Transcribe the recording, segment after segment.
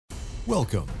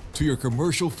Welcome to your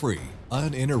commercial-free,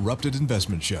 uninterrupted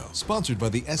investment show, sponsored by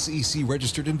the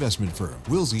SEC-registered investment firm,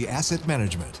 Wilsey Asset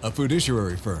Management, a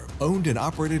fiduciary firm owned and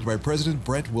operated by President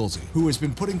Brent Wilsey, who has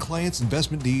been putting clients'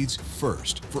 investment needs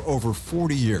first for over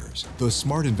 40 years. The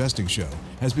Smart Investing Show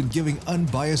has been giving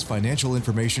unbiased financial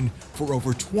information for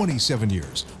over 27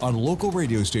 years on local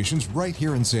radio stations right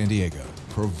here in San Diego,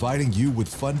 providing you with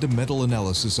fundamental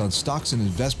analysis on stocks and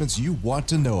investments you want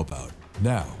to know about.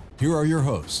 Now, here are your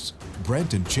hosts,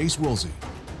 Brent and Chase Wilsey.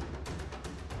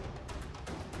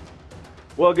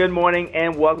 Well, good morning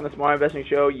and welcome to the Smart Investing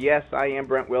Show. Yes, I am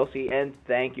Brent Wilsey, and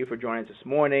thank you for joining us this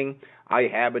morning. I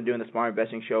have been doing the Smart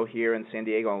Investing Show here in San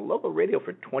Diego on local radio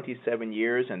for 27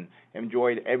 years and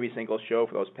enjoyed every single show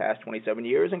for those past 27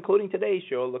 years, including today's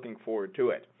show. Looking forward to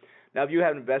it. Now, if you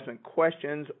have investment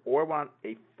questions or want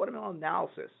a fundamental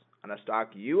analysis on a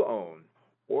stock you own,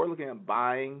 or looking at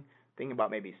buying, thinking about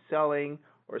maybe selling,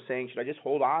 or saying, should I just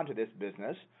hold on to this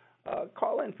business,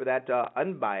 call in for that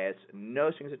unbiased,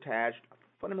 no strings attached,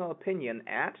 fundamental opinion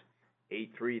at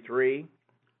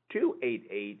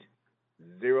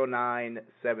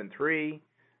 833-288-0973.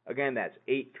 Again, that's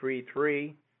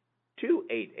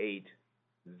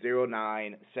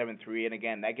 833-288-0973. And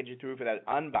again, that gets you through for that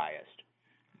unbiased,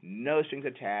 no strings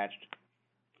attached,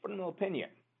 fundamental opinion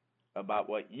about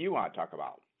what you want to talk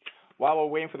about. While we're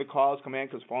waiting for the calls to come in,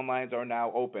 because phone lines are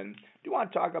now open, I do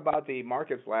want to talk about the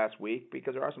markets last week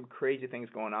because there are some crazy things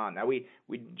going on. Now, we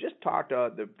just talked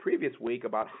the previous week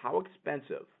about how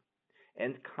expensive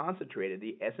and concentrated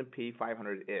the S&P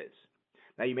 500 is.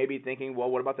 Now, you may be thinking, well,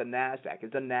 what about the NASDAQ?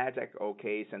 Is the NASDAQ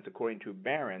okay, since according to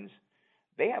Barron's,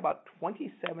 they have about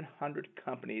 2,700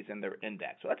 companies in their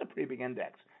index. So that's a pretty big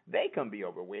index. They can be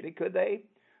overweighted, could they?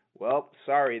 Well,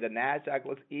 sorry, the NASDAQ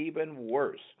looks even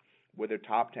worse with their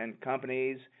top 10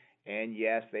 companies, and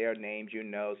yes, they are names you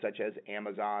know, such as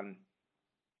Amazon,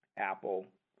 Apple,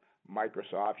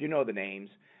 Microsoft. You know the names.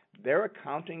 They're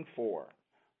accounting for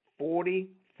 44%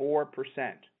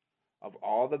 of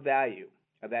all the value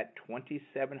of that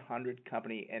 2,700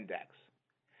 company index.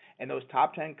 And those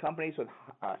top 10 companies with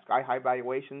sky-high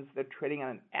valuations, they're trading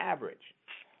on an average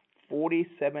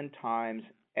 47 times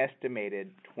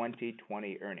estimated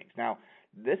 2020 earnings. Now,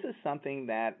 this is something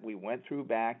that we went through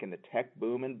back in the tech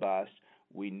boom and bust.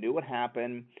 We knew what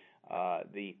happened.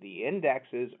 The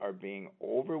indexes are being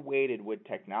overweighted with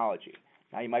technology.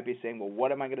 Now, you might be saying, well,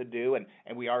 what am I going to do? And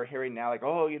we are hearing now, like,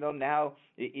 now,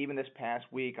 even this past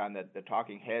week on the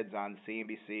talking heads on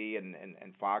CNBC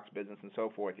and Fox Business and so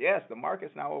forth, yes, the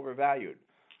market's now overvalued.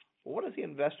 Well, what does the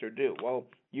investor do? Well,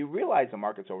 you realize the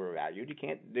market's overvalued. You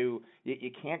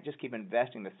can't just keep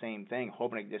investing the same thing,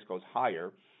 hoping it just goes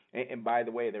higher. And by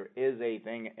the way, there is a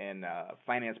thing in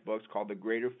finance books called the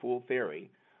greater fool theory,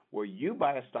 where you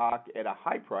buy a stock at a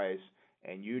high price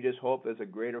and you just hope there's a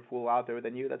greater fool out there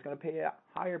than you that's going to pay a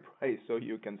higher price so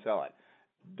you can sell it.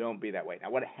 Don't be that way.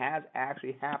 Now, what has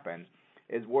actually happened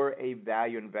is we're a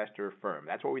value investor firm.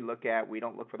 That's what we look at. We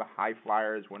don't look for the high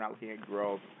flyers. We're not looking at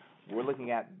growth. We're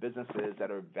looking at businesses that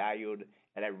are valued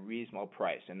at a reasonable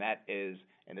price, and this is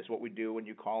what we do when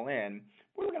you call in.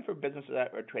 We're looking for businesses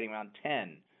that are trading around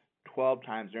 10, 12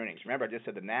 times earnings. Remember, I just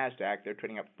said the NASDAQ, they're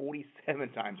trading at 47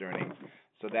 times earnings.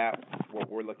 So that's what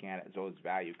we're looking at as those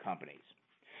value companies.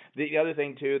 The other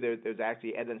thing, too, there's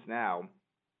actually evidence now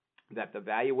that the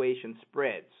valuation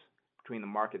spreads between the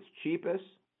market's cheapest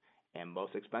and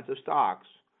most expensive stocks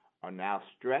are now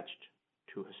stretched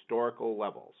to historical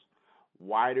levels,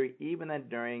 wider even than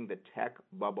during the tech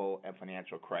bubble and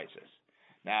financial crisis.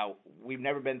 Now, we've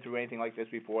never been through anything like this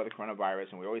before, the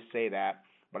coronavirus, and we always say that.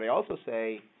 But I also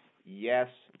say, yes,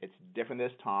 it's different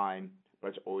this time, but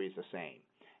it's always the same.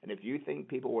 And if you think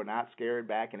people were not scared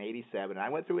back in 87, and I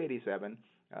went through 87,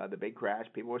 the big crash,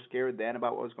 people were scared then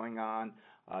about what was going on.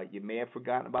 You may have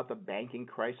forgotten about the banking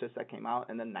crisis that came out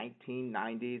in the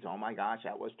 1990s. Oh, my gosh,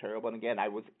 that was terrible. And again, I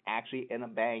was actually in a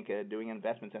bank doing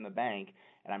investments in the bank,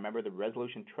 and I remember the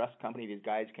Resolution Trust Company, these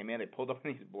guys came in, they pulled up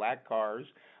in these black cars.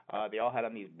 They all had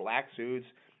on these black suits,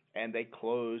 and they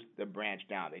closed the branch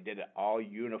down. They did it all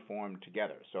uniform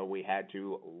together, so we had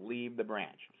to leave the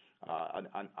branch.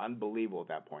 Unbelievable at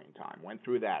that point in time. Went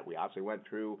through that. We also went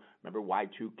through, remember,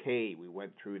 Y2K. We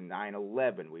went through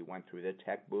 9/11. We went through the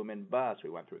tech boom and bust. We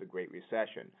went through the Great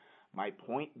Recession. My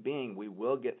point being, we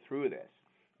will get through this,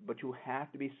 but you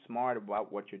have to be smart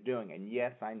about what you're doing. And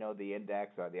yes, I know the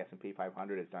index, the S&P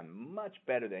 500, has done much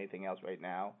better than anything else right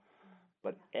now,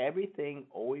 but everything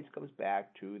always comes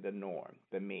back to the norm,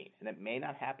 the mean. And it may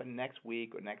not happen next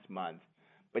week or next month,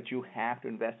 but you have to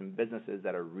invest in businesses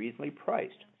that are reasonably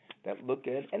priced. that look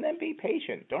good, and then be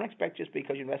patient. Don't expect just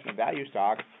because you invest in a value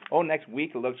stock, oh, next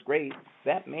week it looks great.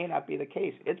 That may not be the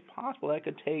case. It's possible that it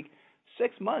could take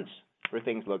 6 months for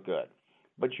things to look good.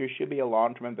 But you should be a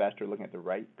long-term investor looking at the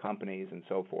right companies and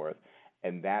so forth,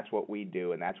 and that's what we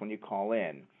do, and that's when you call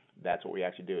in. That's what we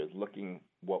actually do, is looking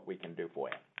what we can do for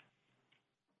you.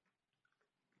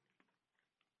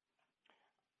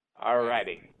 All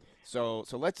righty. So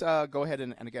let's go ahead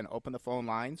and again open the phone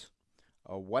lines.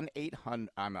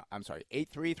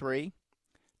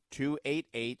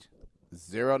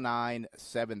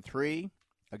 833-288-0973.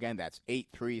 Again, that's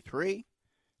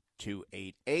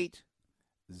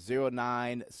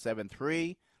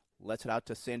 833-288-0973. Let's head out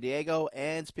to San Diego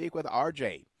and speak with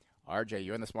RJ. RJ,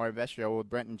 you're in the Smart Investor Show with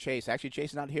Brenton Chase. Actually, Chase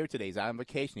is not here today. He's on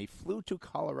vacation. He flew to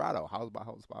Colorado. How's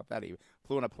about that? He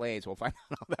flew on a plane, so we'll find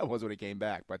out how that was when he came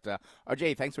back. But,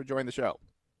 RJ, thanks for joining the show.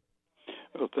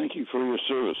 Well, thank you for your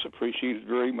service. Appreciate it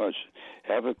very much.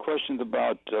 Have a question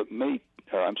about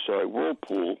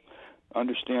Whirlpool.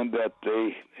 Understand that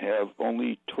they have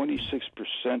only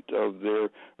 26% of their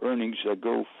earnings that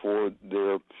go for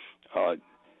their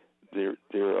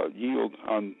yield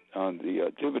on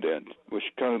the dividend, which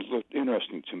kind of looked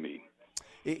interesting to me.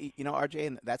 You know, RJ,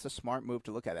 and that's a smart move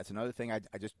to look at. That's another thing I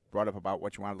just brought up about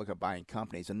what you want to look at buying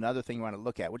companies. Another thing you want to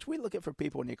look at, which we look at for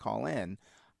people when you call in,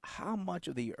 how much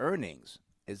of the earnings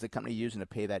is the company using to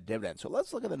pay that dividend? So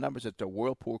let's look at the numbers at the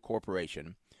Whirlpool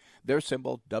Corporation. Their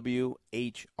symbol,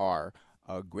 WHR.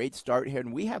 A great start here,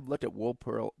 and we have looked at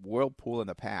Whirlpool in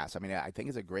the past. I mean, I think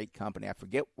it's a great company. I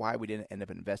forget why we didn't end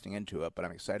up investing into it, but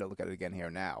I'm excited to look at it again here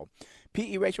now.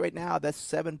 PE ratio right now, that's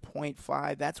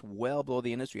 7.5. That's well below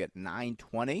the industry at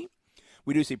 9.20.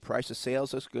 We do see price to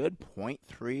sales looks good,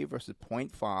 0.3 versus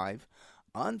 0.5.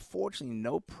 Unfortunately,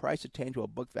 no price to tangible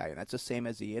book value. And that's the same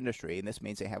as the industry, and this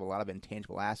means they have a lot of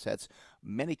intangible assets.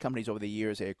 Many companies over the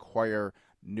years, they acquire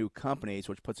new companies,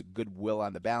 which puts a goodwill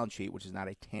on the balance sheet, which is not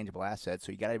a tangible asset.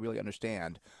 So you got to really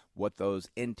understand what those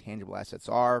intangible assets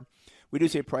are. We do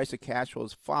see a price to cash flow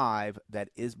is 5. That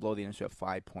is below the industry of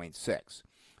 5.6.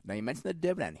 Now, you mentioned the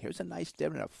dividend. Here's a nice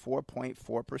dividend of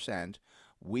 4.4%.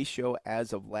 We show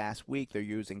as of last week they're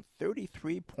using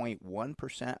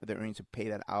 33.1% of their earnings to pay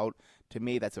that out. To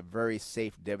me, that's a very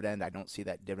safe dividend. I don't see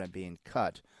that dividend being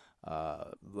cut.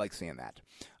 Like seeing that.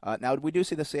 Now, we do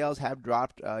see the sales have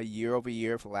dropped year over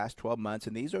year for the last 12 months,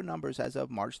 and these are numbers as of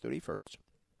March 31st.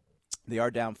 They are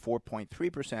down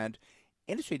 4.3%.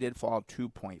 Industry did fall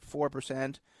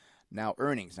 2.4%. Now,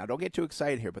 earnings. Now, don't get too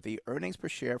excited here, but the earnings per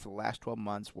share for the last 12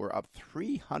 months were up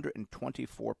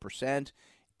 324%.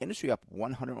 Industry up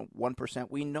 101%.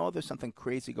 We know there's something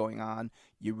crazy going on.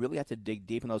 You really have to dig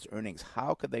deep in those earnings.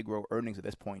 How could they grow earnings at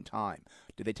this point in time?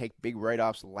 Did they take big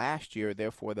write-offs last year,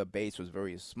 therefore the base was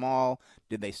very small?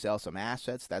 Did they sell some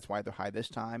assets? That's why they're high this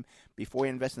time. Before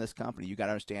you invest in this company, you got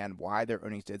to understand why their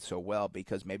earnings did so well,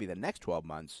 because maybe the next 12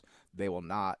 months they will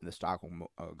not, and the stock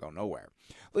will go nowhere.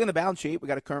 Look at the balance sheet. We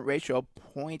got a current ratio of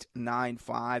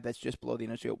 0.95. That's just below the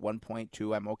industry at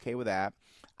 1.2. I'm okay with that.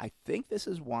 I think this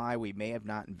is why we may have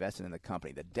not invested in the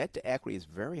company. The debt to equity is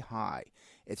very high.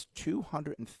 It's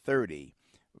 230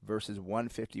 versus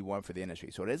 151 for the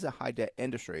industry. So it is a high debt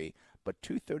industry, but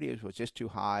 230 was just too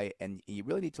high, and you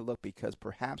really need to look because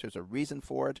perhaps there's a reason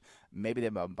for it. Maybe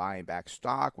they've been buying back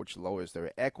stock, which lowers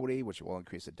their equity, which will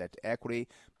increase the debt to equity.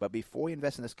 But before you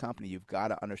invest in this company, you've got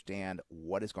to understand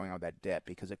what is going on with that debt,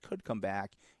 because it could come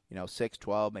back 6,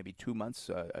 12, maybe 2 months,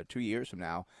 2 years from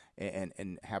now,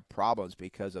 and have problems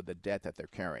because of the debt that they're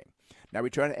carrying. Now,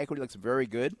 return on equity looks very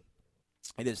good.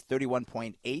 It is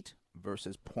 31.8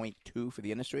 versus 0.2 for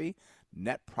the industry.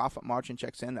 Net profit margin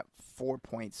checks in at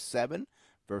 4.7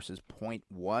 versus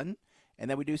 0.1. And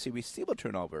then we do see receivable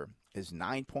turnover is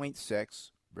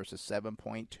 9.6 versus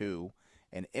 7.2.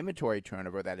 And inventory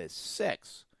turnover, that is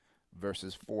 6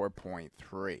 versus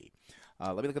 4.3.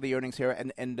 Let me look at the earnings here.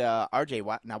 And RJ,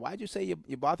 why did you say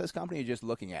you bought this company, or just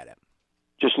looking at it?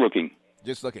 Just looking.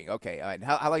 Just looking. Okay. All right.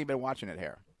 How long have you been watching it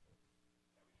here?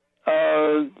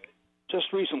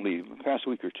 Just recently, the past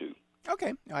week or two.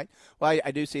 Okay. All right. Well,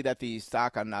 I do see that the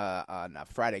stock on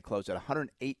Friday closed at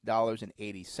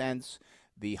 $108.80.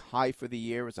 The high for the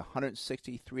year is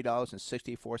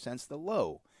 $163.64. The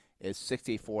low is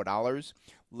 $64.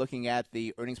 Looking at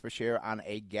the earnings per share on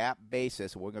a GAAP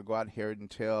basis, we're going to go out here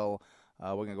until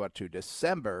we're going to go out to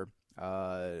December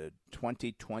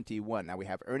 2021. Now we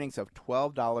have earnings of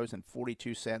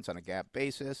 $12.42 on a GAAP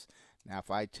basis. Now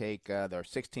if I take their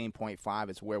 16.5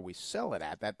 is where we sell it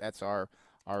at. That's our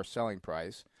selling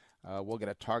price. We'll get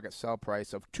a target sell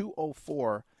price of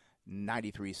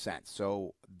 $204.93.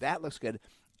 So that looks good.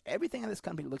 Everything in this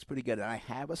company looks pretty good, and I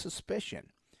have a suspicion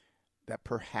that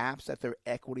perhaps that their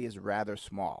equity is rather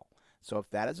small. So if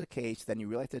that is the case, then you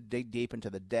really have to dig deep into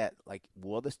the debt. Like,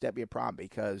 will this debt be a problem?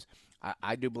 Because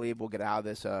I do believe we'll get out of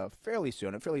this fairly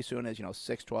soon. And fairly soon is,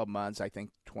 6, 12 months. I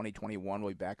think 2021 will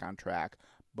be back on track.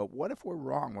 But what if we're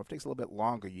wrong? What if it takes a little bit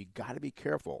longer? You got to be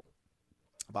careful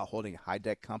about holding high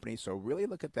debt companies. So really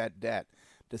look at that debt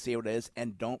to see what it is.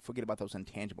 And don't forget about those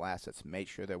intangible assets. Make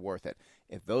sure they're worth it.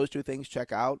 If those two things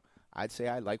check out, I'd say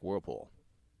I like Whirlpool.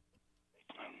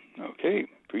 Okay.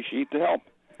 Appreciate the help.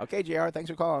 Okay, JR, thanks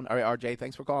for calling. All right, RJ,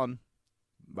 thanks for calling.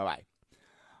 Bye-bye.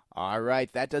 All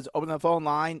right, that does open the phone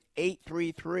line,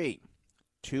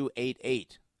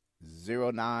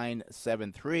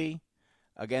 833-288-0973.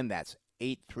 Again, that's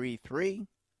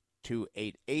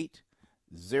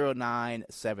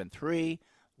 833-288-0973.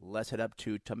 Let's head up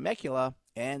to Temecula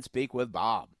and speak with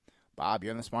Bob. Bob,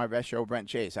 you're on the Smart Invest Show. Brent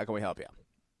Chase, how can we help you?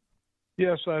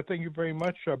 Yes, thank you very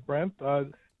much, Brent.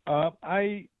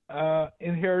 I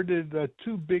inherited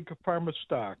two big pharma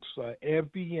stocks,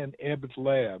 AbbVie and Abbott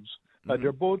Labs.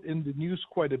 They're both in the news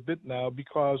quite a bit now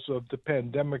because of the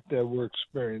pandemic that we're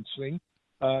experiencing.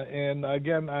 And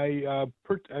again, I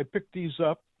picked these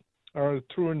up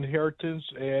through inheritance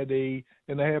and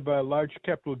I have large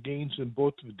capital gains in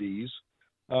both of these.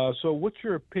 So what's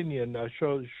your opinion?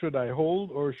 Should I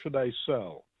hold or should I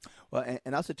sell? Well,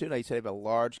 and also, too, now you said you have a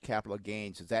large capital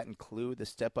gains. Does that include the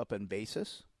step up in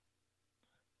basis?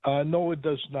 No, it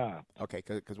does not. Okay,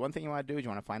 because one thing you want to do is you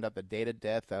want to find out the date of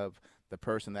death of the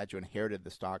person that you inherited the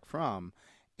stock from,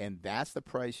 and that's the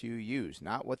price you use,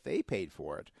 not what they paid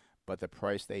for it, but the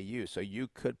price they used. So you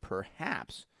could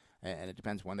perhaps, and it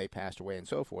depends when they passed away and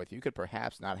so forth, you could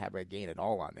perhaps not have a gain at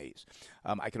all on these.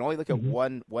 I can only look at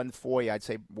one for you. I'd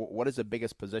say, what is the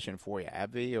biggest position for you,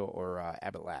 AbbVie or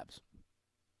Abbott Labs?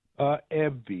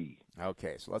 AbbVie.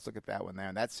 Okay, so let's look at that one there.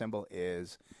 And that symbol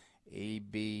is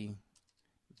ABV.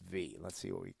 Let's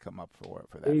see what we come up for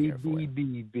that here for you.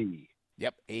 ABBV.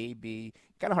 Yep, AB.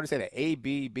 Kind of hard to say that.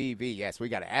 ABBV. Yes, we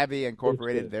got AbbVie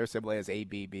Incorporated. Their symbol is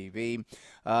ABBV.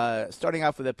 Starting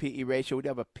off with a PE ratio, we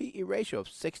have a PE ratio of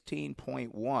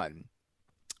 16.1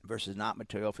 versus not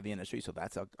material for the industry, so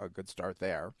that's a good start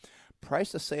there.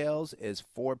 Price to sales is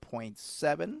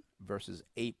 4.7 versus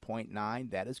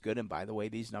 8.9. That is good. And by the way,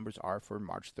 these numbers are for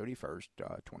March 31st,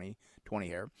 2020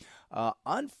 here.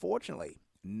 Unfortunately,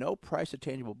 no price to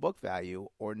tangible book value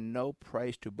or no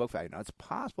price to book value. Now, it's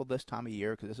possible this time of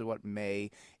year, because this is what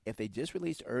May, if they just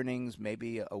released earnings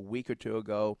maybe a week or two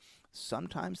ago,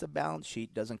 sometimes the balance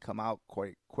sheet doesn't come out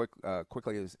quite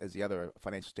quickly as the other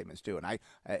financial statements do. And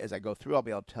as I go through, I'll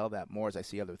be able to tell that more as I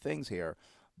see other things here.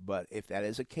 But if that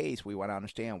is the case, we want to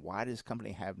understand, why does this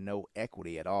company have no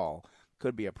equity at all?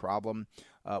 Could be a problem.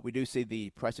 We do see the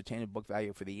price to tangible book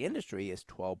value for the industry is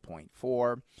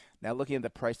 12.4. Now, looking at the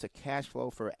price to cash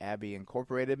flow for AbbVie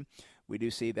Incorporated, we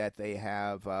do see that they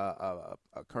have a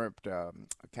current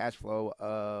cash flow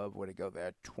of,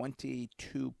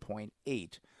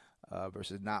 22.8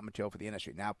 versus not material for the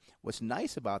industry. Now, what's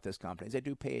nice about this company is they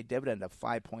do pay a dividend of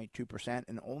 5.2%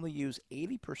 and only use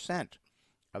 80%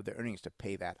 of their earnings to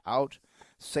pay that out.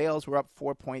 Sales were up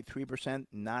 4.3%,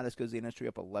 not as good as the industry,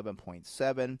 up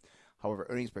 11.7%. However,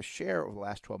 earnings per share over the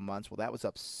last 12 months, well, that was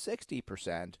up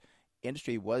 60%.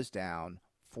 Industry was down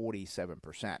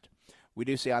 47%. We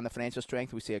do see on the financial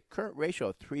strength, we see a current ratio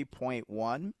of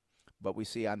 3.1, but we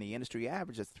see on the industry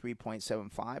average it's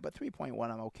 3.75, but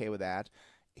 3.1, I'm okay with that.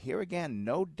 Here again,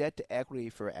 no debt to equity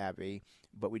for AbbVie,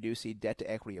 but we do see debt to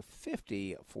equity of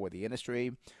 50 for the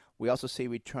industry. We also see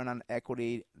return on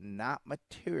equity not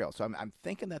material. So I'm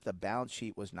thinking that the balance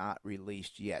sheet was not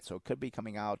released yet. So it could be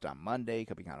coming out on Monday,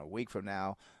 could be kind of a week from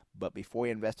now. But before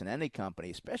you invest in any company,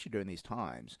 especially during these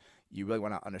times, you really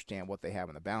want to understand what they have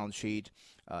on the balance sheet.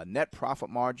 Net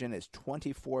profit margin is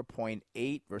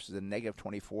 24.8 versus a negative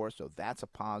 24, so that's a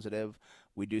positive.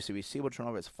 We do see receivable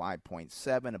turnover is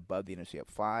 5.7, above the industry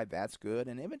at 5. That's good.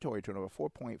 And inventory turnover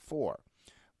 4.4.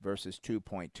 versus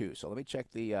 2.2. So let me check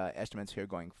the estimates here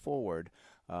going forward.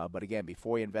 But again,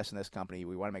 before you invest in this company,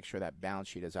 we want to make sure that balance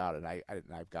sheet is out. And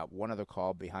I've got one other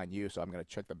call behind you, so I'm going to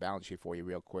check the balance sheet for you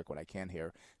real quick when I can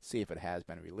here, see if it has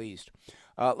been released.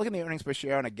 Look at the earnings per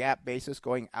share on a GAAP basis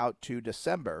going out to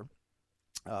December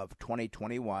of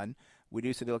 2021. We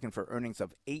do see they're looking for earnings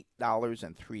of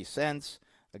 $8.03.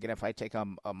 Again, if I take a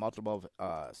multiple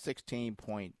of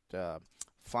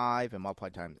 16.5 and multiply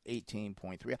times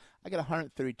 18.3, I get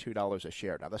 $132 a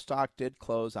share. Now, the stock did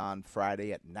close on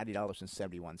Friday at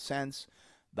 $90.71.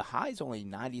 The high is only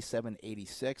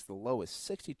 $97.86. The low is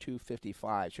 $62.55.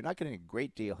 So you're not getting a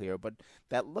great deal here, but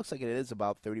that looks like it is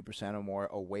about 30% or more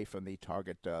away from the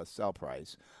target sell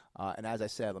price. And as I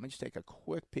said, let me just take a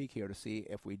quick peek here to see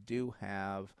if we do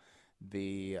have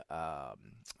the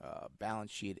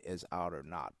balance sheet is out or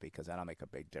not, because that'll make a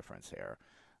big difference here.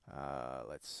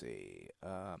 Let's see.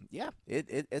 Yeah,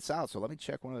 it's out. So let me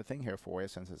check one other thing here for you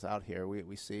since it's out here.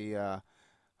 We see their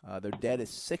debt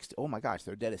is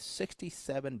their debt is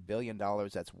 $67 billion.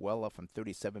 That's well up from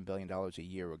 $37 billion a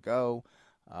year ago.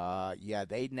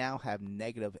 They now have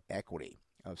negative equity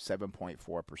of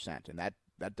 7.4%, and that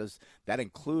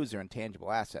includes their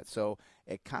intangible assets. So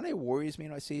it kind of worries me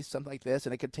when I see something like this,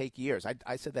 and it could take years.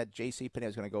 I said that JCPenney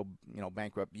was going to go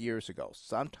bankrupt years ago.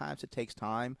 Sometimes it takes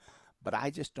time, but I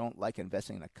just don't like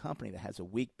investing in a company that has a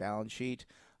weak balance sheet.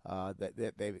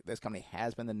 This company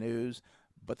has been in the news,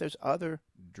 but there's other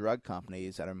drug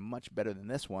companies that are much better than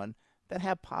this one that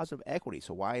have positive equity.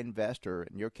 So why invest, or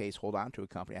in your case, hold on to a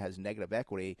company that has negative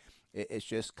equity? It's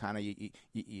just kind of,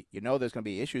 you know there's going to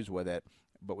be issues with it,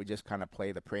 but we just kind of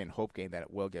play the pray and hope game that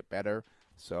it will get better.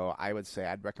 So I would say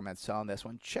I'd recommend selling this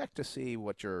one. Check to see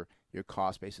what your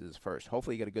cost basis is first.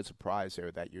 Hopefully you get a good surprise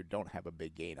there that you don't have a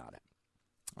big gain on it.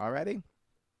 All righty?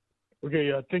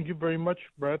 Okay, thank you very much,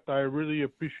 Brett. I really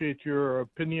appreciate your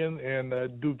opinion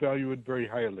and do value it very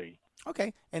highly.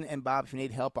 Okay, and Bob, if you need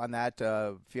help on that,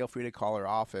 feel free to call our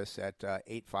office at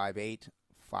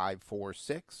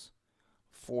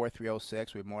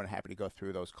 858-546-4306. We're more than happy to go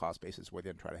through those cost bases with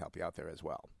you and try to help you out there as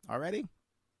well. All righty?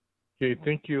 Okay,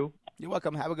 thank you. You're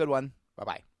welcome. Have a good one.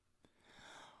 Bye-bye.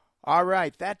 All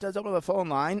right, that does open the phone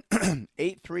line,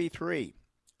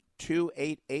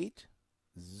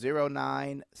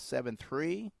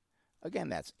 833-288-0973. Again,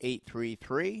 that's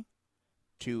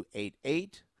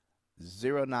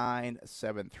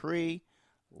 833-288-0973.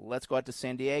 Let's go out to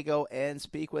San Diego and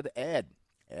speak with Ed.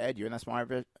 Ed, you're in the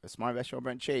Smart Invest Show,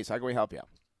 Brent Chase. How can we help you?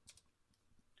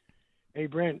 Hey,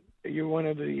 Brent, you're one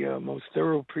of the most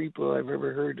thorough people I've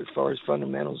ever heard as far as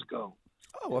fundamentals go.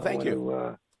 Oh, well, thank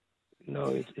you. No,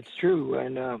 it's true.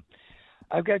 And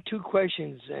I've got two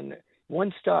questions. And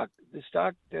one stock, the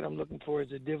stock that I'm looking for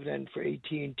is a dividend for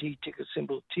AT&T, ticker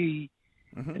symbol T.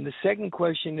 Mm-hmm. And the second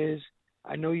question is,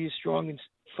 I know you're strong in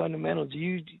fundamentals. Do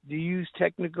you use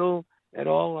technical at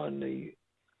all on the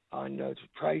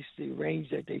price, the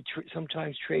range that they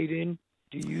sometimes trade in?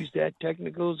 Do you use that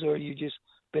technicals, or are you just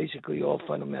basically all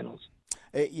fundamentals?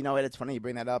 Ed, it's funny you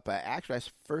bring that up. Actually, I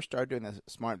first started doing the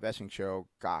Smart Investing Show,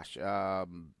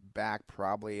 back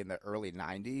probably in the early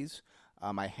 90s.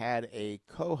 I had a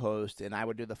co-host, and I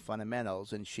would do the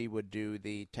fundamentals, and she would do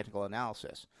the technical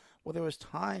analysis. Well, there was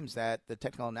times that the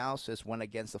technical analysis went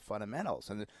against the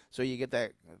fundamentals, and so you get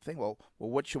that thing. Well,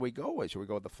 what should we go with? Should we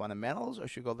go with the fundamentals, or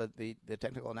should we go with the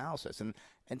technical analysis? And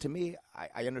to me,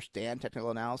 I understand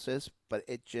technical analysis, but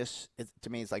to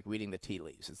me, it's like reading the tea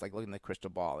leaves. It's like looking at the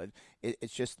crystal ball.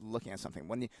 It's just looking at something.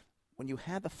 When you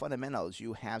have the fundamentals,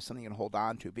 you have something you can hold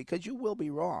on to, because you will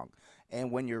be wrong.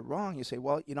 And when you're wrong, you say,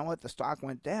 well, you know what? The stock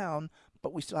went down,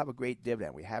 but we still have a great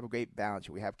dividend. We have a great balance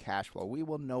sheet. We have cash flow. We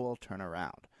will know it'll turn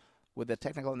around. With the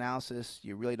technical analysis,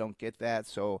 you really don't get that.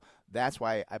 So that's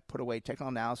why I put away technical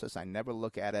analysis. I never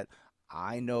look at it.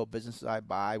 I know businesses I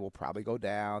buy will probably go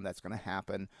down. That's going to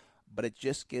happen. But it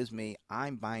just gives me,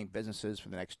 I'm buying businesses for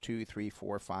the next 2, 3,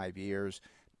 4, 5 years.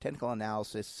 Technical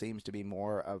analysis seems to be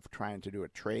more of trying to do a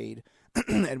trade.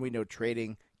 And we know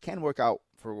trading can work out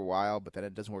for a while, but then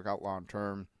it doesn't work out long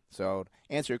term. So to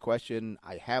answer your question,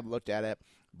 I have looked at it,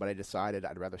 but I decided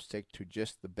I'd rather stick to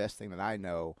just the best thing that I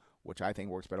know, which I think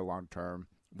works better long term,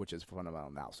 which is fundamental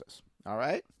analysis. All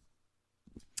right?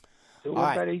 So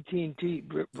what about AT&T,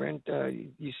 Brent?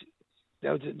 That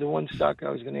was the one stock I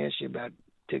was going to ask you about,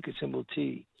 ticker symbol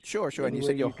T. Sure. And you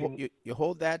said you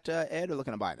hold that, Ed, or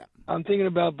looking to buy that? I'm thinking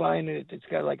about buying it. It's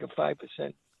got like a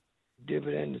 5%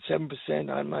 dividend,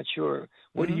 7%. I'm not sure.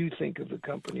 What do you think of the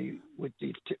company with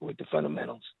the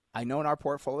fundamentals? I know in our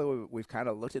portfolio we've kind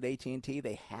of looked at AT&T.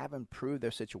 They have improved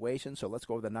their situation, so let's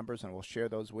go over the numbers and we'll share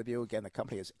those with you. Again, the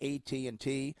company is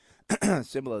AT&T.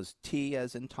 Symbol is T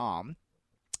as in Tom.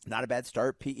 Not a bad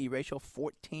start. PE ratio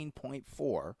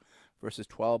 14.4 versus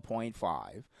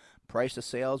 12.5. Price to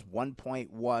sales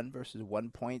 1.1 versus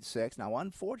 1.6. Now,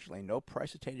 unfortunately, no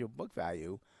price to tangible book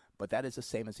value, but that is the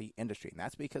same as the industry, and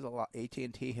that's because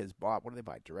AT&T has bought. What do they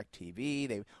buy?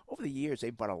 DirecTV. Over the years,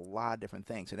 they've bought a lot of different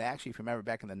things. And actually, if you remember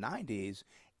back in the 90s,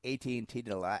 AT&T did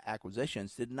a lot of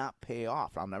acquisitions, did not pay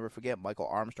off. I'll never forget. Michael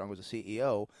Armstrong was the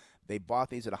CEO. They bought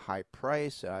these at a high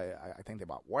price. I think they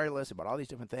bought wireless. They bought all these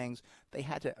different things. They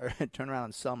had to turn around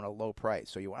and sell them at a low price.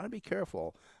 So you want to be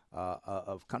careful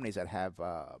of companies that have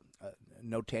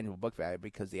no tangible book value,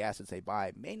 because the assets they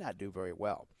buy may not do very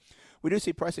well. We do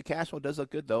see price of cash flow does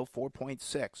look good, though,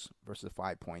 4.6 versus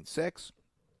 5.6.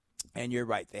 And you're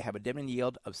right. They have a dividend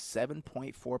yield of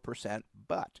 7.4%,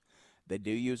 but They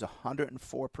do use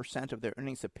 104% of their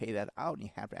earnings to pay that out, and you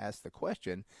have to ask the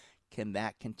question, can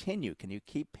that continue? Can you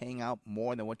keep paying out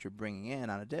more than what you're bringing in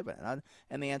on a dividend?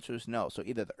 And the answer is no. So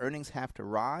either the earnings have to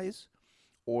rise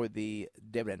or the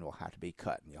dividend will have to be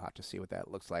cut. And you'll have to see what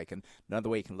that looks like. And another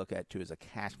way you can look at it, too, is a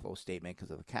cash flow statement,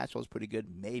 because if the cash flow is pretty good,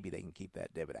 maybe they can keep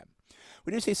that dividend.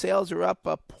 We do see sales are up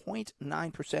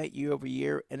 0.9% year over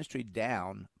year. Industry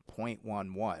down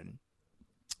 0.11.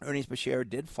 Earnings per share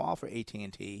did fall for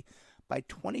AT&T by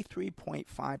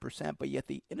 23.5%, but yet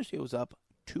the industry was up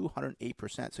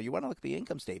 208%. So you want to look at the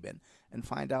income statement and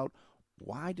find out,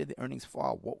 why did the earnings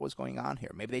fall? What was going on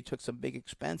here? Maybe they took some big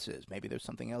expenses. Maybe there's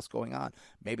something else going on.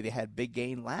 Maybe they had big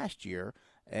gain last year,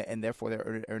 and therefore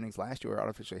their earnings last year were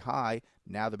artificially high.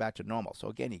 Now they're back to normal. So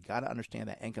again, you got to understand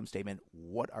that income statement.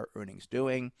 What are earnings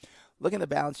doing? Looking at the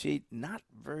balance sheet, not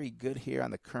very good here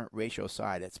on the current ratio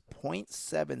side. It's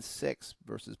 0.76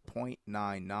 versus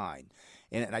 0.99.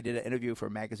 And I did an interview for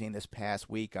a magazine this past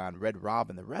week on Red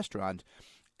Robin, the restaurant,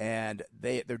 and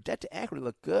their debt to equity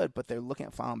look good, but they're looking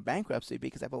at filing bankruptcy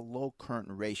because they have a low current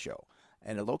ratio.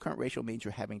 And a low current ratio means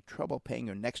you're having trouble paying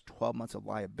your next 12 months of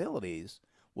liabilities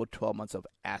with 12 months of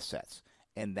assets.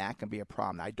 And that can be a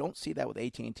problem. Now, I don't see that with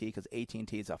AT&T because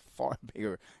AT&T is a far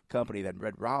bigger company than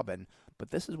Red Robin. But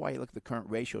this is why you look at the current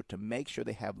ratio to make sure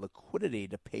they have liquidity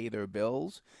to pay their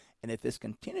bills. And if this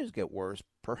continues to get worse,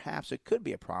 perhaps it could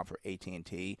be a problem for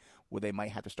AT&T where they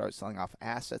might have to start selling off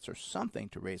assets or something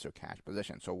to raise their cash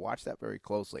position. So watch that very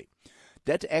closely.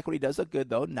 Debt to equity does look good,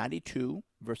 though, 92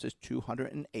 versus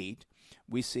 208.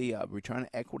 We see a return on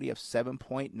equity of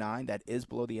 7.9. That is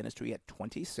below the industry at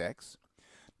 26.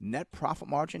 Net profit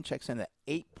margin checks in at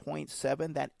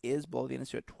 8.7. That is below the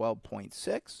industry at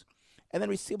 12.6. And then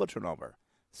receivable turnover,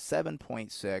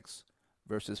 7.6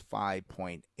 versus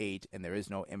 5.8. And there is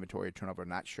no inventory turnover.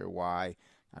 Not sure why.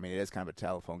 I mean, it is kind of a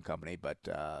telephone company, but,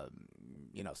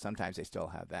 sometimes they still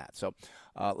have that. So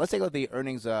let's take a look at the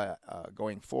earnings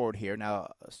going forward here.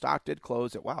 Now, stock did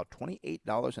close at,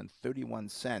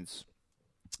 $28.31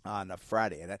 on a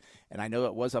Friday. And I know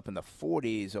it was up in the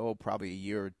 40s, probably a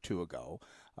year or two ago.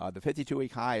 The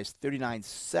 52-week high is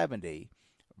 $39.70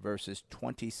 versus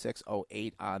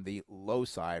 $26.08 on the low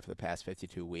side for the past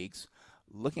 52 weeks.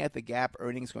 Looking at the gap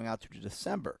earnings going out to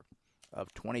December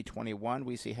of 2021,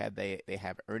 we see they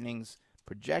have earnings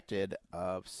projected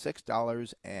of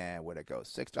 $6 and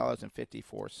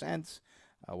 $6.54.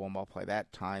 We'll multiply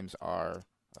that times our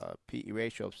PE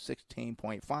ratio of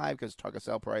 16.5 because target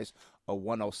sell price of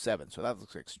 107. So that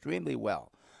looks extremely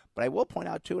well. But I will point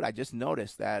out, too, and I just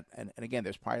noticed that, and again,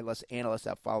 there's probably less analysts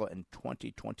that follow in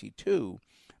 2022,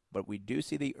 but we do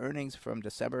see the earnings from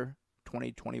December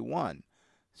 2021,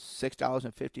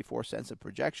 $6.54 of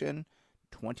projection.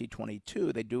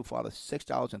 2022, they do fall to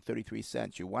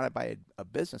 $6.33. You want to buy a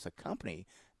business, a company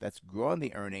that's growing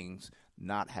the earnings,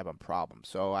 not having problems.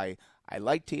 So I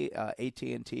like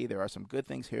AT&T. There are some good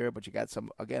things here, but you got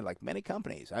some, again, like many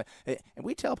companies. And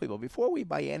we tell people, before we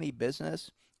buy any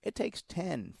business, it takes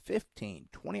 10, 15,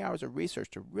 20 hours of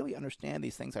research to really understand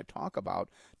these things I talk about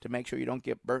to make sure you don't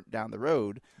get burnt down the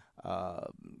road,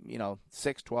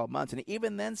 6, 12 months. And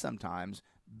even then, sometimes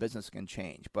business can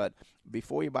change. But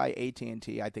before you buy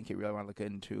AT&T, I think you really want to look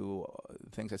into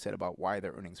things I said about why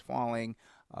their earnings falling,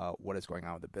 what is going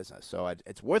on with the business. So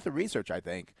it's worth the research, I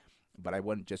think, but I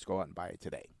wouldn't just go out and buy it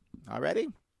today. All righty?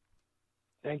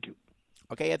 Thank you.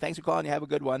 Okay, thanks for calling. You have a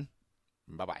good one.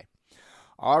 Bye-bye.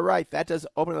 All right, that does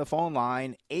open the phone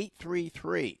line,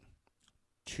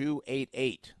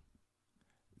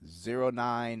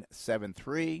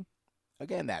 833-288-0973.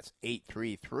 Again, that's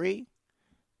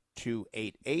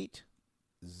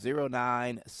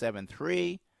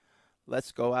 833-288-0973.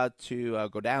 Let's go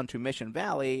down to Mission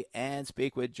Valley and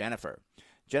speak with Jennifer.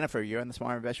 Jennifer, you're in the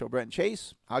Smart Investor with Brent and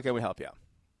Chase. How can we help you?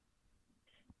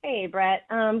 Hey, Brett.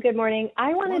 Good morning.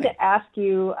 I wanted to ask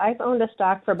you, I've owned a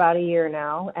stock for about a year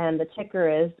now, and the ticker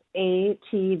is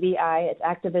ATVI. It's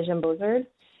Activision Blizzard,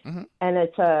 and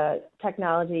it's a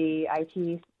technology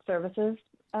IT services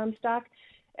stock.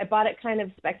 I bought it kind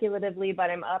of speculatively, but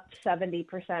I'm up 70%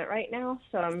 right now,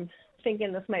 so I'm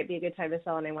thinking this might be a good time to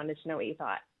sell, and I wanted to know what you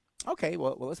thought. Okay,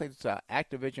 well let's say it's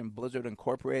Activision Blizzard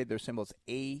Incorporated. Their symbol is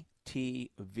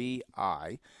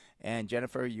ATVI. And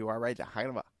Jennifer, you are right, kind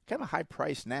of a high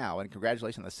price now, and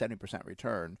congratulations on the 70%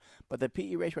 return. But the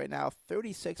PE ratio right now,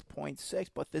 36.6,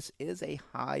 but this is a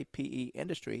high PE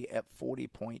industry at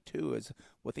 40.2 is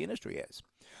what the industry is.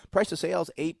 Price to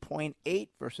sales, 8.8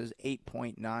 versus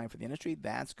 8.9 for the industry.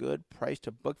 That's good. Price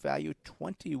to book value,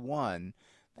 21.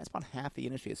 That's about half the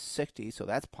industry is 60, so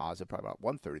that's positive, probably about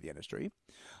one-third of the industry.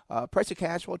 Price to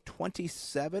cash flow,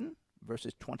 27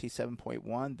 versus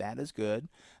 27.1. That is good.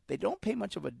 They don't pay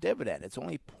much of a dividend. It's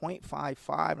only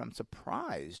 0.55. I'm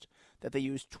surprised that they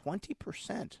use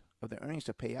 20% of their earnings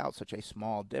to pay out such a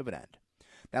small dividend.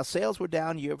 Now, sales were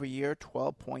down year over year,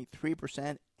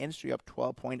 12.3%. Industry up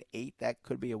 12.8%. That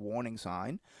could be a warning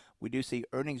sign. We do see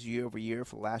earnings year over year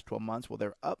for the last 12 months. Well,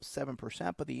 they're up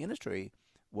 7%, but the industry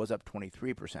was up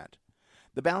 23%.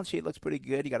 The balance sheet looks pretty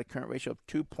good. You got a current ratio of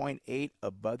 2.8,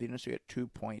 above the industry at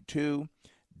 2.2.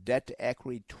 Debt to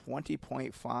equity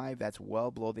 20.5. That's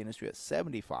well below the industry at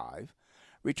 75.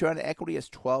 Return to equity is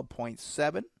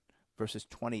 12.7 versus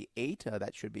 28.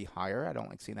 That should be higher. I don't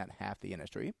like seeing that half the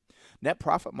industry. Net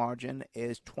profit margin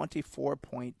is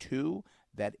 24.2.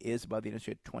 That is above the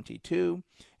industry at 22.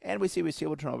 And we see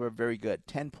receivable turnover very good,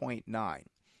 10.9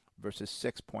 versus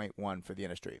 6.1 for the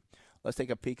industry. Let's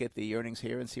take a peek at the earnings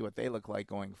here and see what they look like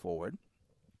going forward.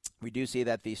 We do see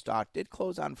that the stock did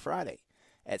close on Friday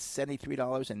at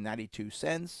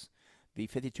 $73.92. The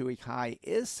 52-week high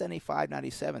is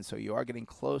 $75.97, so you are getting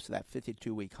close to that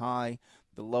 52-week high.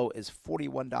 The low is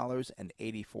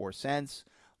 $41.84.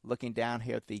 Looking down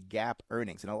here at the GAAP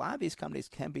earnings, and a lot of these companies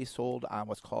can be sold on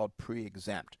what's called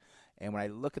pre-exempt. And when I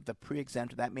look at the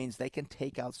pre-exempt, that means they can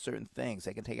take out certain things.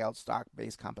 They can take out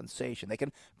stock-based compensation. They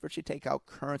can virtually take out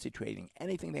currency trading,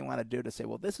 anything they want to do to say,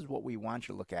 well, this is what we want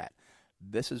you to look at.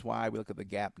 This is why we look at the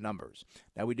GAAP numbers.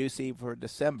 Now, we do see for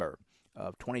December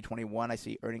of 2021, I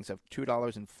see earnings of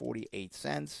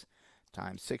 $2.48 times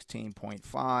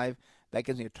 16.5. That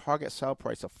gives me a target sell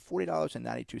price of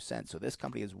 $40.92. So this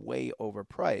company is way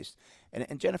overpriced.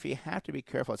 And Jennifer, you have to be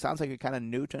careful. It sounds like you're kind of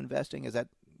new to investing. Is that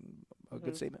a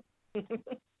good statement?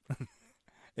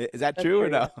 Is that true or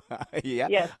no? Yeah.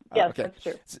 Yes, okay. That's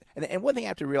true. And one thing I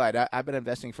have to realize, I've been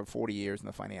investing for 40 years in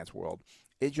the finance world,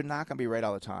 is you're not going to be right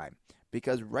all the time.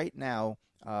 Because right now,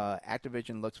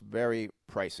 Activision looks very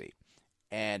pricey.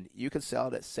 And you could sell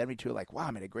it at 72, like, wow,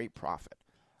 I made a great profit.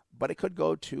 But it could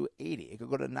go to 80. It could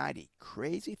go to 90.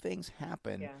 Crazy things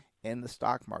happen in the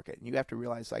stock market. And you have to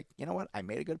realize, like, you know what? I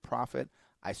made a good profit.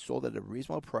 I sold at a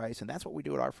reasonable price. And that's what we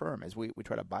do at our firm, is we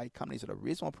try to buy companies at a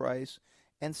reasonable price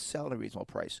and sell at a reasonable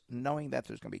price, knowing that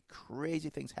there's going to be crazy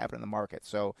things happening in the market.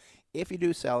 So if you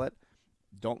do sell it,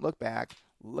 don't look back.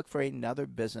 Look for another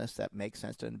business that makes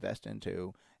sense to invest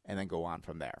into, and then go on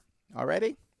from there. All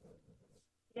righty?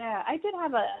 Yeah, I did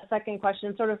have a second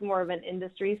question, sort of more of an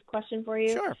industries question for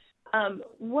you. Sure.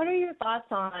 What are your thoughts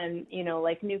on,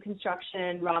 like new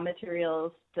construction, raw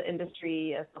materials, the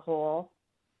industry as a whole?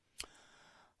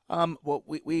 Well,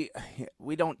 we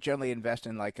don't generally invest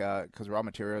in because raw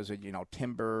materials are,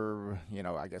 timber,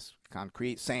 I guess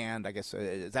concrete, sand. I guess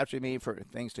is that what you mean for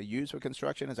things to use for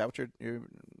construction? Is that what you're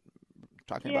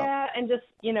talking about? Yeah, and just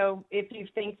if you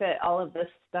think that all of this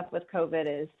stuff with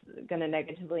COVID is going to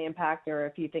negatively impact, or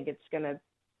if you think it's going to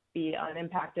be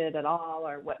unimpacted at all,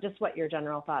 or what your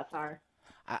general thoughts are.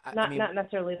 Not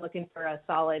necessarily looking for a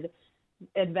solid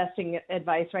investing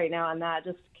advice right now on that.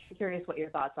 Just curious what your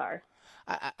thoughts are.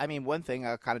 I mean, one thing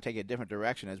I'll kind of take a different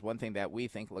direction is one thing that we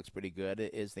think looks pretty good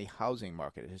is the housing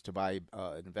market, is to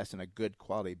invest in a good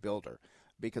quality builder.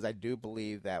 Because I do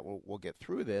believe that we'll get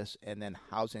through this, and then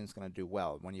housing is going to do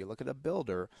well. When you look at a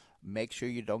builder, make sure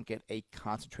you don't get a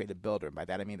concentrated builder. By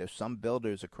that I mean there's some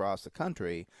builders across the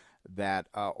country that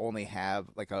only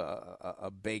have like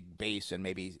a big base in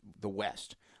maybe the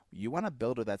West. You want a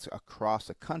builder that's across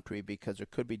the country, because there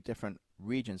could be different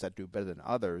regions that do better than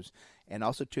others. And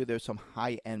also, too, there's some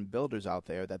high-end builders out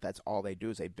there that's all they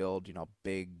do is they build,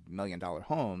 big $1 million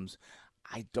homes.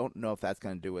 I don't know if that's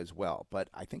going to do as well. But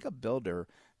I think a builder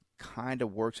kind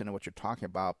of works into what you're talking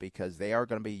about, because they are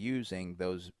going to be using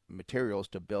those materials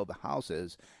to build the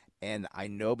houses. And I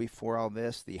know before all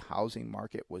this, the housing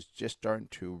market was just starting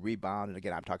to rebound. And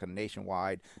again, I'm talking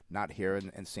nationwide, not here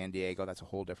in San Diego. That's a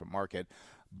whole different market.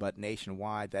 But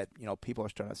nationwide, that people are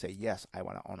starting to say, yes, I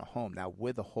want to own a home. Now,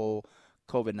 with the whole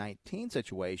COVID-19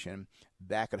 situation,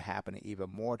 that could happen even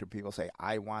more to people say,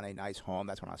 I want a nice home.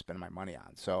 That's what I spend my money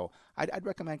on. So I'd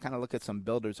recommend kind of look at some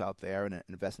builders out there and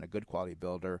invest in a good quality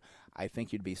builder. I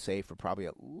think you'd be safe for probably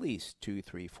at least 2,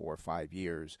 3, 4, 5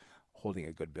 years holding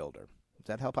a good builder. Does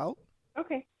that help out?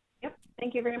 Okay. Yep.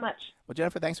 Thank you very much. Well,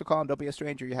 Jennifer, thanks for calling. Don't be a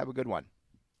stranger. You have a good one.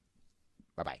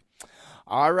 Bye-bye.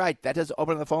 All right. That does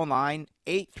open the phone line,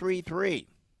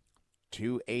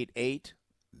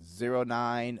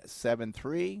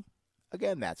 833-288-0973.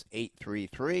 Again, that's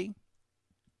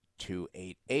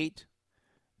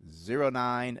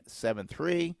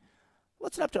 833-288-0973.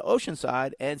 Let's head up to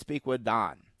Oceanside and speak with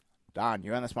Don. Don,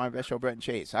 you're on the Smart Invest Show, Brent and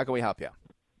Chase. How can we help you?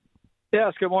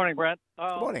 Yes, good morning, Brent.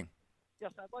 Good morning.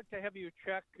 Yes, I'd like to have you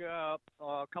check a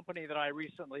company that I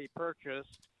recently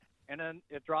purchased. and then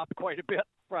it dropped quite a bit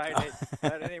Friday.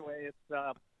 But anyway, it's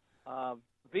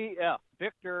VF,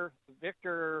 Victor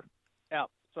F.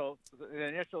 So the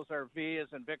initials are V as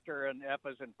in Victor and F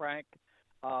as in Frank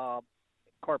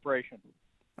Corporation.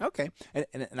 Okay,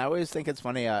 and I always think it's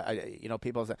funny.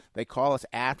 People they call us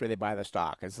after they buy the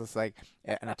stock. It's just like,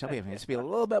 and I tell people, just be a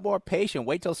little bit more patient.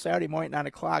 Wait till Saturday morning,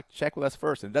 9:00. Check with us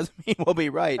first. And it doesn't mean we'll be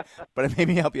right, but it made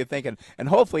me help you thinking, and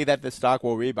hopefully that the stock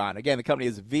will rebound. Again, the company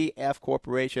is VF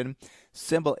Corporation.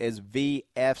 Symbol is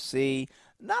VFC.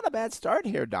 Not a bad start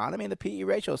here, Don. I mean, the PE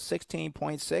ratio is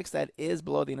 16.6. That is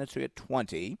below the industry at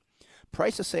 20.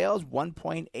 Price to sales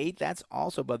 1.8. That's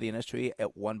also above the industry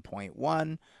at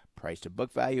 1.1. Price to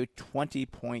book value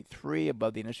 20.3,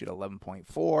 above the industry at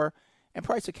 11.4, and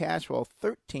price to cash flow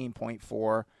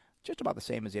 13.4, just about the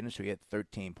same as the industry at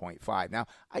 13.5. Now,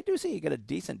 I do see you get a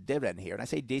decent dividend here, and I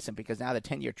say decent because now the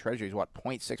 10-year Treasury is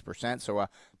 0.6%, so a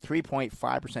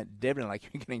 3.5% dividend like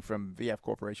you're getting from VF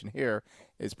Corporation here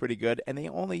is pretty good, and they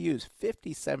only use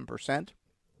 57%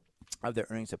 of their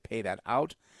earnings to pay that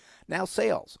out. Now,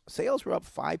 sales were up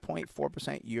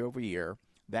 5.4% year over year.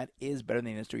 That is better than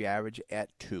the industry average at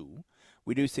 2.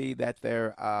 We do see that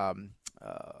their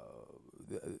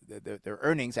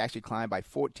earnings actually climbed by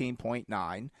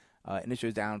 14.9. Industry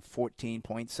is down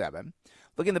 14.7.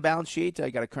 Looking at the balance sheet,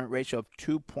 you got a current ratio of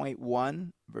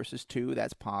 2.1 versus 2.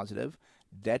 That's positive.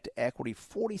 Debt to equity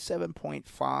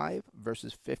 47.5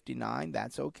 versus 59.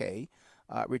 That's okay.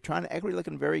 Return on equity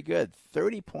looking very good.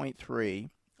 30.3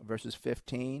 versus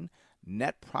 15.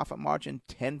 Net profit margin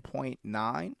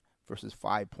 10.9. versus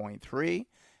 5.3.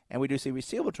 And we do see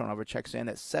receivable turnover checks in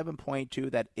at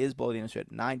 7.2. That is below the industry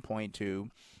at 9.2.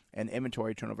 And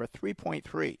inventory turnover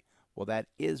 3.3. Well, that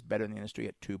is better than the industry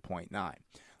at 2.9.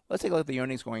 Let's take a look at the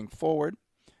earnings going forward.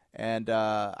 And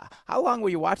how long were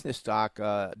you watching this stock,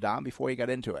 Don, before you got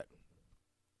into it?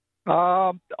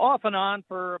 Off and on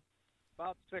for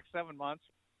about 6-7 months.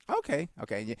 Okay.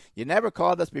 You never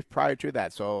called us prior to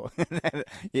that, so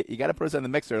you got to put us in the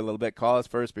mixer a little bit. Call us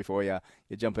first before you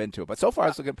jump into it. But so far,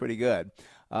 it's looking pretty good.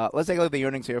 Let's take a look at the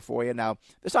earnings here for you. Now,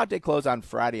 the stock did close on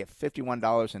Friday at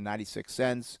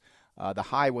 $51.96. The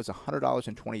high was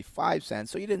 $100.25,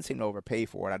 so you didn't seem to overpay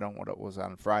for it. I don't know what it was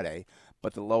on Friday,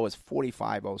 but the low is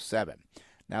 $45.07.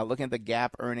 Now, looking at the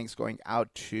GAAP earnings going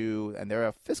out to, and they're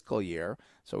a fiscal year,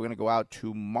 so we're going to go out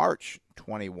to March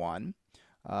 21.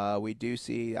 We do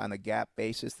see on a GAAP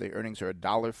basis the earnings are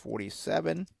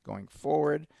 $1.47 going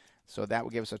forward, so that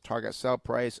will give us a target sell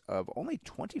price of only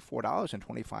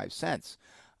 $24.25.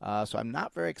 So I'm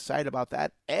not very excited about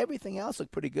that. Everything else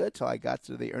looked pretty good till I got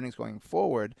to the earnings going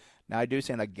forward. Now I do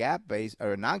see on a GAAP base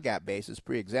or non-GAAP basis,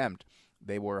 pre-exempt,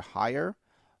 they were higher.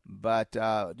 But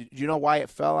do you know why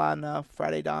it fell on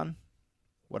Friday, Don?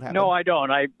 What happened? No, I don't.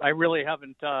 I really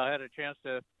haven't had a chance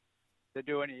to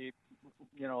do any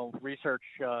research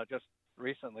just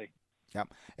recently.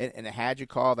 Yep. And had you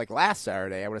called like last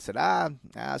Saturday, I would have said,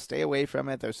 stay away from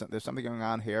it. There's something going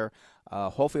on here.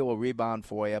 Hopefully it will rebound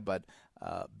for you, but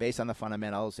based on the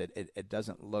fundamentals, it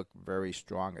doesn't look very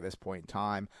strong at this point in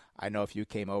time. I know if you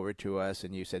came over to us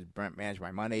and you said, Brent, manage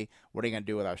my money, what are you going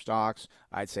to do with our stocks?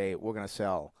 I'd say we're going to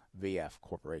sell VF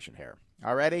Corporation here.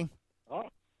 All righty? Oh,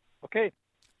 okay.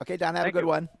 Okay, Don, have a good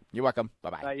one. You're welcome.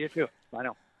 Bye-bye. You too. Bye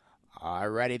now. All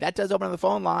righty. That does open on the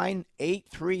phone line,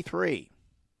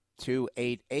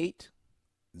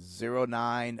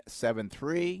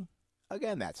 833-288-0973.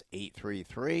 Again, that's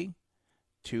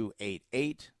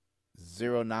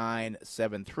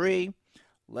 833-288-0973.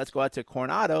 Let's go out to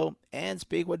Coronado and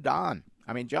speak with John.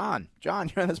 John, you're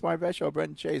on the Smart Invest Show.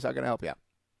 Brenton Chase, how can I help you?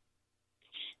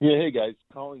 Yeah, hey, guys.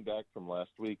 Calling back from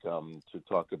last week to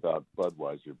talk about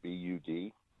Budweiser,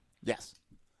 BUD. Yes.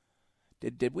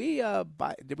 Did we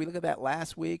look at that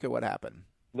last week, or what happened?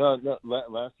 No.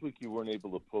 Last week you weren't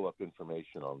able to pull up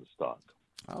information on the stock.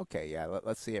 Okay, yeah.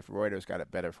 Let's see if Reuters got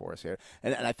it better for us here.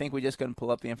 And I think we just couldn't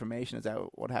pull up the information. Is that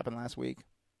what happened last week?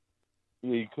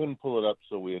 Yeah, you couldn't pull it up,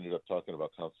 so we ended up talking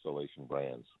about Constellation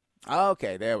Brands.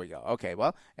 Okay, there we go. Okay,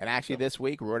 well, and actually this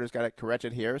week Reuters got it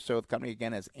corrected here. So the company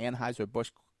again is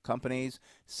Anheuser-Busch Companies,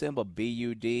 symbol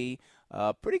BUD.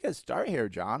 Pretty good start here,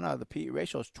 John. The PE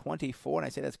ratio is 24, and I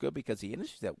say that's good because the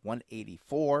industry is at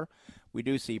 184. We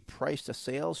do see price to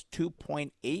sales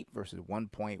 2.8 versus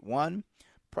 1.1.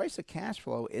 Price to cash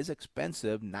flow is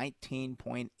expensive,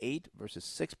 19.8 versus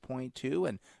 6.2,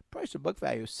 and price to book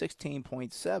value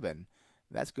 16.7.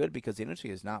 That's good because the industry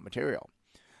is not material.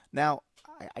 Now,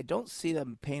 I don't see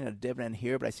them paying a dividend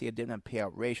here, but I see a dividend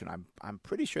payout ratio. I'm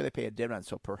pretty sure they pay a dividend,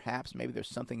 so perhaps maybe there's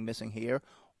something missing here,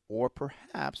 or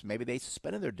perhaps maybe they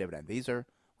suspended their dividend.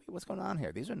 What's going on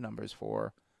here? These are numbers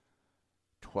for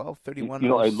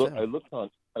 12.31.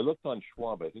 I looked on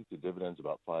Schwab. I think the dividend's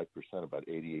about 5%, about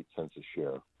 88 cents a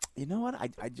share. You know what?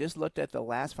 I just looked at the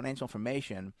last financial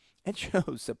information. It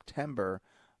shows September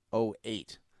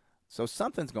 08. So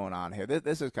something's going on here.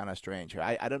 This is kind of strange here.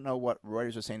 I don't know what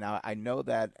Reuters are saying now. I know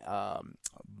that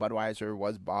Budweiser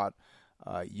was bought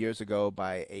years ago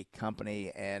by a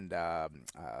company in the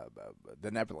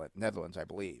Netherlands, I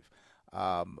believe.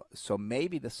 So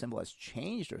maybe the symbol has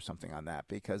changed or something on that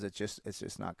because it's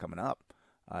just not coming up.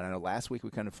 I don't know. Last week we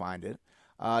couldn't find it.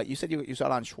 You said you saw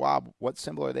it on Schwab. What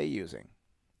symbol are they using?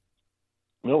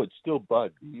 No, it's still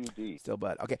Bud, B-U-D. Still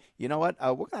Bud. Okay. You know what?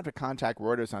 We're going to have to contact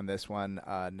Reuters on this one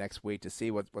next week to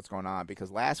see what's going on because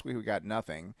last week we got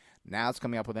nothing. Now it's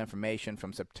coming up with information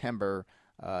from September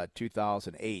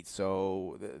 2008.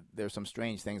 So there's some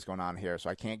strange things going on here. So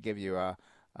I can't give you I'm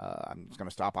just going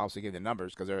to stop obviously giving the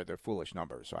numbers because they're foolish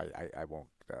numbers. So I won't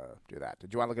do that.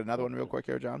 Did you want to look at another one real quick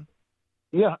here, John?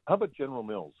 Yeah. How about General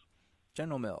Mills?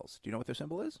 General Mills. Do you know what their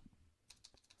symbol is?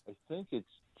 I think it's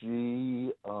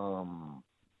G.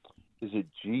 Is it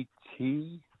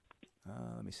GT?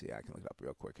 Let me see. I can look it up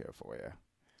real quick here for you.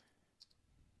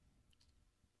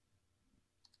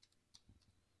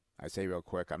 I say real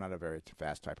quick. I'm not a very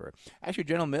fast typer. Actually,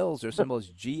 General Mills, their symbol is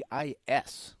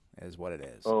GIS. Is what it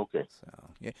is. Oh, okay. So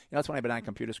yeah, it's funny. I've been on a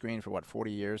computer screen for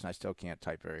 40 years, and I still can't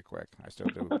type very quick. I still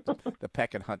do the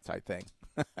peck and hunt type thing.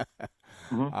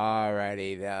 Mm-hmm. All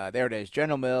righty, there it is.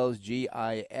 General Mills,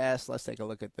 GIS. Let's take a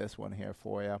look at this one here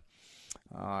for you.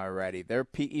 All righty, their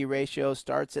PE ratio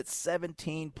starts at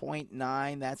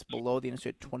 17.9. That's below the industry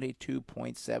at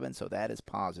 22.7, so that is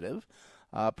positive.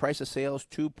 Price of sales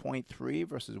 2.3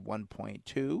 versus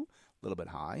 1.2, a little bit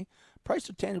high. Price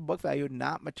to tangible book value,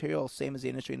 not material, same as the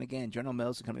industry. And again, General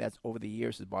Mills is a company that's over the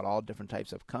years has bought all different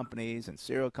types of companies and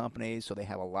cereal companies, so they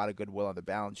have a lot of goodwill on the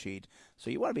balance sheet. So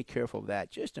you want to be careful of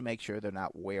that just to make sure they're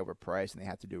not way overpriced and they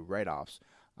have to do write-offs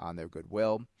on their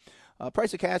goodwill.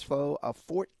 Price of cash flow of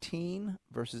 14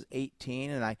 versus 18,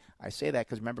 and I say that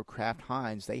because remember Kraft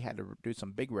Heinz, they had to do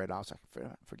some big write-offs. I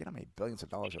forget how many billions of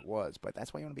dollars it was, but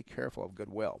that's why you want to be careful of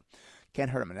goodwill. Can't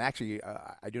hurt them. And actually,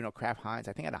 I do know Kraft Heinz,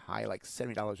 I think at a high like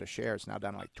 $70 a share. It's now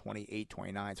down to like 28,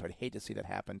 29, so I'd hate to see that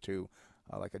happen to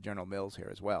like a General Mills here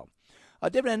as well.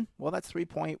 Dividend, well, that's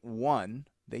 3.1.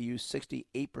 They use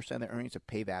 68% of their earnings to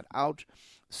pay that out.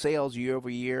 Sales year over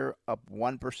year up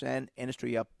 1%.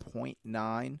 Industry up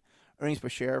 0.9%. Earnings per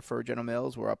share for General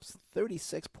Mills were up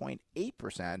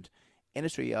 36.8%.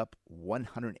 Industry up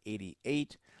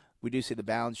 188. We do see the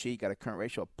balance sheet got a current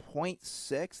ratio of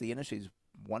 0.6. The industry's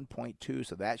 1.2,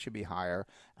 so that should be higher.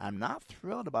 I'm not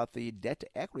thrilled about the debt to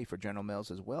equity for General Mills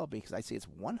as well because I see it's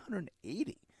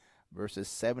 180 versus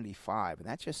 75, and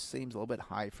that just seems a little bit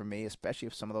high for me, especially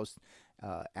if some of those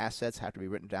assets have to be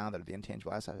written down, that the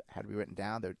intangible assets have to be written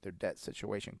down. Their debt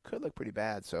situation could look pretty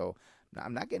bad, so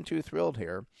I'm not getting too thrilled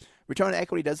here. Return on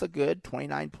equity does look good,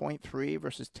 29.3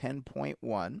 versus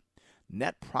 10.1.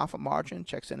 Net profit margin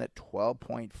checks in at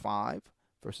 12.5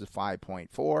 versus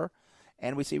 5.4.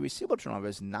 And we see receivable turnover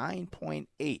is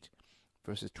 9.8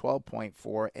 versus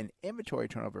 12.4, and inventory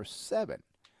turnover 7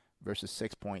 versus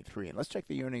 6.3. And let's check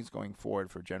the earnings going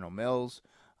forward for General Mills.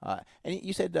 And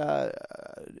you said,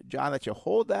 John, that you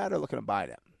hold that or looking to buy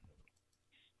that?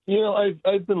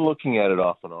 I've been looking at it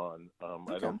off and on.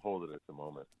 Okay. I don't hold it at the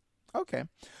moment. Okay.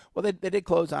 Well, they did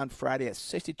close on Friday at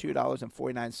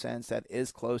 $62.49. That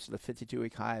is close to the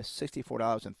 52-week high of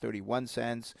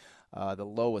 $64.31. The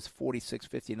low was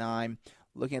 $46.59.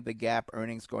 Looking at the GAAP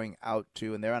earnings going out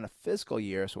to, and they're on a fiscal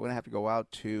year, so we're going to have to go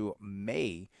out to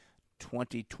May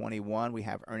 2021. We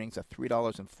have earnings of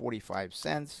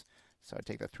 $3.45. So I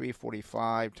take the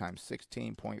 345 times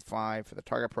 16.5 for the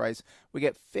target price. We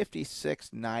get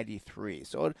 $56.93.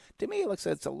 So to me, it looks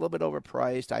like it's a little bit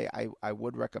overpriced. I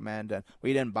would recommend,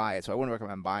 we didn't buy it, so I wouldn't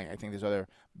recommend buying it. I think there's other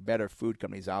better food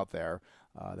companies out there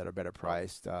that are better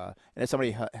priced. And if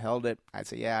somebody held it, I'd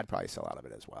say, yeah, I'd probably sell out of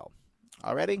it as well.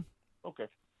 All ready? Okay.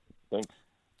 Thanks.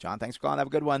 John, thanks for calling. Have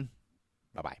a good one.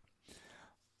 Bye-bye.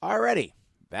 All righty.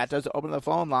 That does open the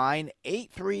phone line,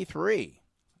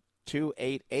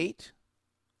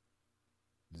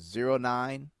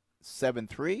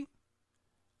 833-288-0973.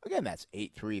 Again, that's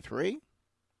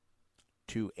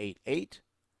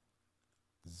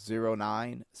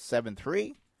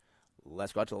 833-288-0973.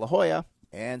 Let's go out to La Jolla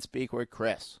and speak with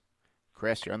Chris.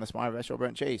 Chris, you're on the Smart Investor,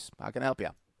 Brent Chase. How can I help you?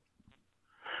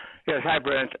 Yes, hi,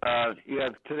 Brent.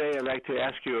 Today I'd like to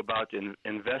ask you about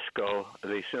Invesco.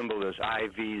 The symbol is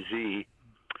IVZ,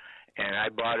 and I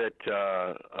bought it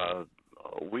a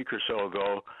week or so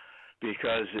ago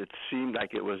because it seemed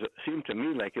to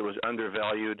me like it was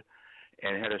undervalued,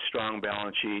 and had a strong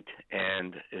balance sheet,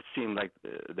 and it seemed like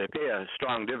they pay a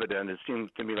strong dividend. It seemed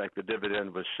to me like the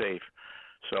dividend was safe.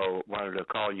 So wanted to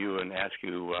call you and ask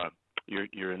you your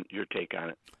take on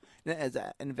it. Now, is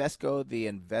Invesco the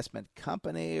investment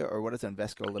company, or what is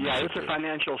Invesco Limited? Yeah, it's a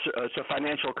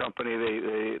financial company.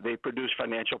 They produce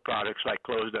financial products like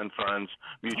closed-end funds,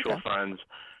 mutual funds,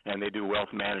 and they do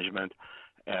wealth management.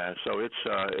 So it's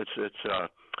a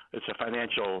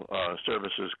financial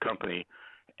services company,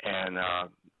 and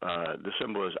the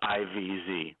symbol is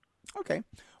IVZ. Okay.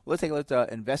 Well, let's take a look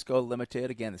at Invesco Limited.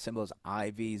 Again, the symbol is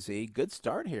IVZ. Good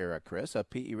start here, Chris. A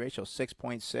PE ratio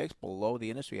 6.6, below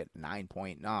the industry at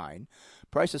 9.9.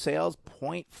 Price to sales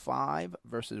 0.5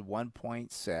 versus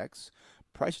 1.6.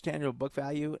 Price to tangible book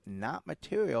value, not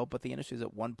material, but the industry is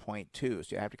at 1.2.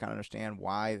 So you have to kind of understand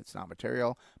why it's not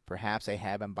material. Perhaps they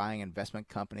have been buying investment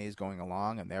companies going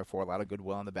along, and therefore a lot of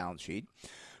goodwill on the balance sheet.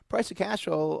 Price to cash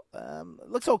flow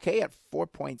looks okay at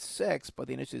 4.6, but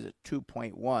the industry is at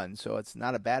 2.1, so it's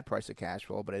not a bad price to cash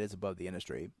flow, but it is above the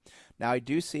industry. Now, I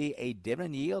do see a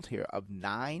dividend yield here of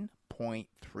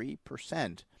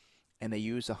 9.3%, and they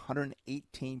use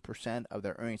 118% of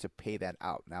their earnings to pay that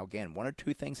out. Now, again, one or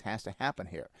two things has to happen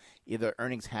here. Either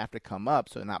earnings have to come up,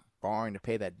 so they're not borrowing to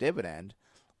pay that dividend,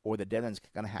 or the dividend's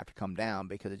going to have to come down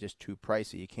because it's just too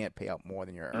pricey. You can't pay out more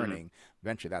than you're earning.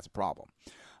 Eventually, that's a problem.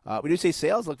 We do see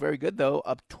sales look very good, though,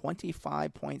 up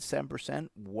 25.7%,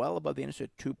 well above the industry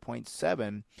at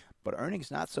 2.7%, but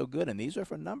earnings not so good, and these are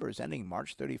for numbers ending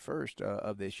March 31st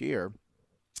of this year.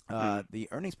 The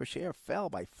earnings per share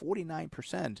fell by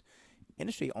 49%.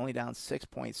 Industry only down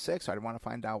 6.6%. I want to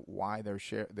find out why their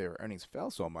earnings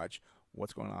fell so much.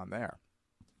 What's going on there?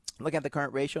 Looking at the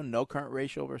current ratio, no current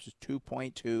ratio versus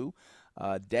 2.2.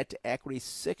 Debt to equity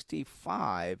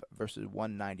 65 versus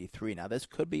 193. Now this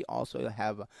could be also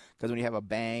because when you have a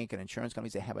bank and insurance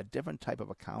companies, they have a different type of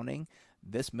accounting.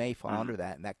 This may fall under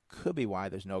that, and that could be why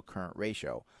there's no current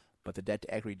ratio. But the debt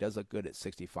to equity does look good at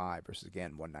 65 versus,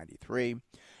 again, 193.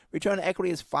 Return on equity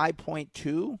is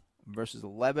 5.2 versus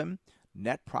 11.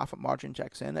 Net profit margin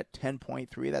checks in at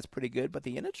 10.3. That's pretty good, but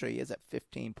the industry is at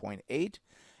 15.8.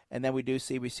 And then we do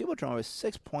see receivable turnover is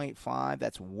 6.5.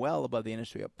 That's well above the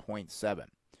industry at 0.7.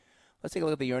 Let's take a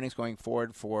look at the earnings going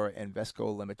forward for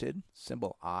Invesco Limited,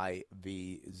 symbol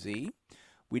IVZ.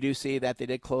 We do see that they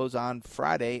did close on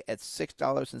Friday at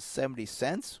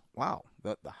 $6.70. Wow,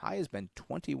 the high has been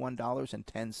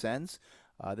 $21.10.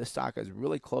 This stock is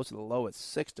really close to the low at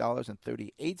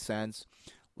 $6.38.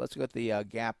 Let's look at the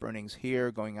GAAP earnings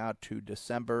here going out to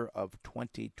December of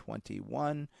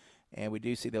 2021. And we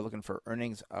do see they're looking for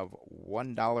earnings of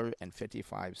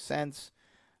 $1.55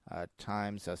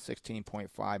 times a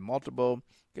 16.5 multiple.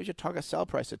 Gives you a target sell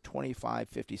price of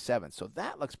 $25.57. So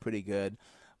that looks pretty good.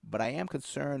 But I am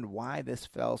concerned why this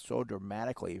fell so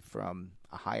dramatically from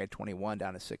a high of 21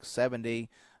 down to 670.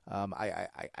 I'm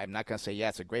not going to say, yeah,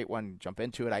 it's a great one, jump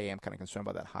into it. I am kind of concerned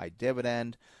about that high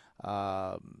dividend.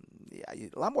 A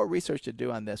lot more research to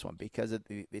do on this one because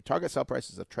the target sell price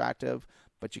is attractive,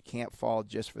 but you can't fall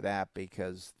just for that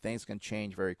because things can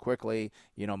change very quickly.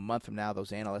 A month from now,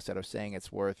 those analysts that are saying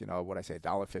it's worth,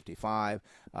 $1.55,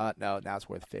 no, now it's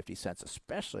worth 50 cents,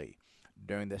 especially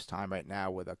during this time right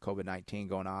now with COVID-19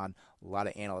 going on. A lot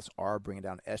of analysts are bringing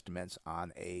down estimates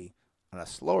on a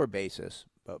slower basis,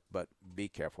 but be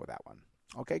careful with that one.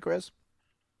 Okay, Chris?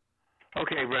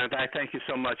 Okay, Brent, I thank you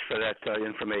so much for that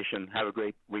information. Have a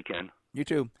great weekend. You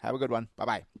too. Have a good one.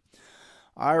 Bye-bye.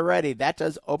 All righty, that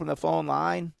does open the phone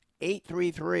line,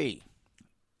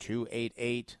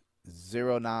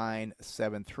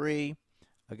 833-288-0973.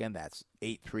 Again, that's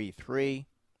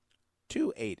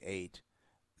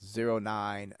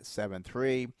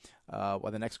 833-288-0973.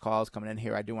 While the next call is coming in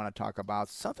here, I do want to talk about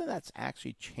something that's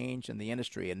actually changed in the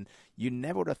industry, and you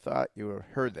never would have thought you would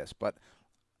have heard this, but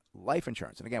life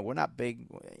insurance. And again, we're not big.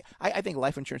 I think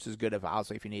life insurance is good if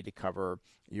you need to cover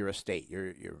your estate.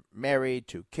 You're married,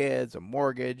 2 kids, a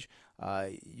mortgage,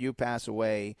 you pass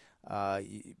away,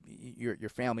 your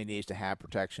family needs to have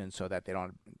protection so that they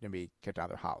don't be kicked out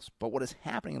of their house. But what is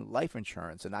happening in life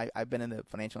insurance, and I've been in the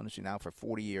financial industry now for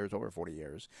over 40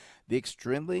 years, the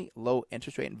extremely low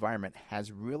interest rate environment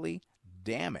has really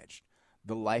damaged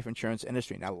the life insurance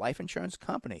industry. Now, life insurance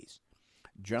companies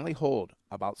generally hold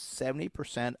about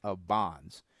 70% of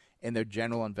bonds in their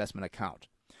general investment account.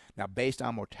 Now, based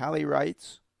on mortality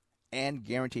rates and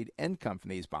guaranteed income from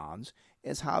these bonds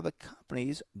is how the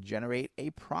companies generate a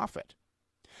profit.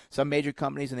 Some major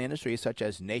companies in the industry, such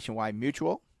as Nationwide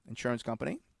Mutual Insurance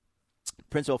Company,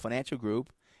 Principal Financial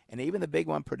Group, and even the big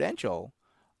one, Prudential,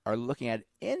 are looking at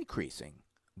increasing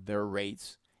their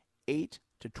rates 8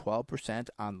 to 12%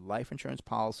 on life insurance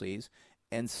policies,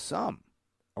 and some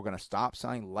are going to stop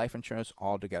selling life insurance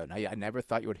altogether. Now, I never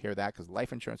thought you would hear that because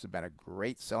life insurance has been a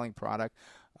great selling product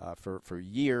for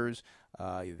years.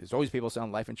 There's always people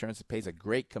selling life insurance that pays a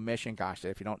great commission. Gosh,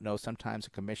 if you don't know, sometimes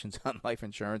the commissions on life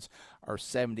insurance are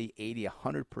 70, 80,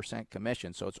 100%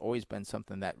 commission. So it's always been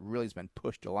something that really has been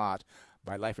pushed a lot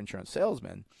by life insurance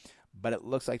salesmen. But it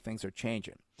looks like things are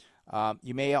changing.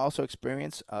 You may also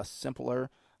experience simpler,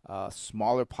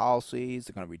 smaller policies.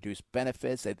 They're going to reduce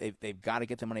benefits. They've got to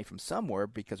get the money from somewhere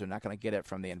because they're not going to get it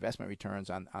from the investment returns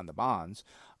on the bonds.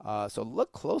 So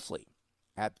look closely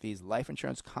at these life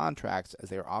insurance contracts, as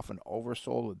they are often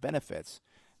oversold with benefits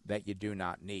that you do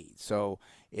not need. So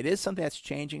it is something that's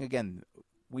changing. Again,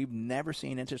 we've never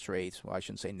seen interest rates, well, I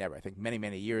shouldn't say never. I think many,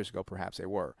 many years ago perhaps they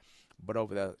were. But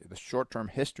over the short-term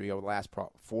history over the last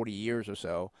 40 years or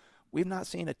so, we've not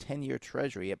seen a 10-year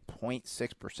Treasury at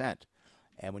 0.6%.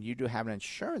 And when you do have an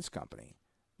insurance company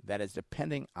that is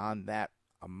depending on that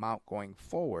amount going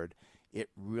forward, it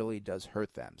really does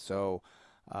hurt them. So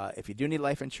if you do need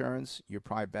life insurance, you're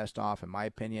probably best off, in my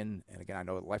opinion, and again, I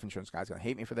know the life insurance guy's going to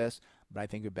hate me for this, but I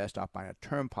think you're best off buying a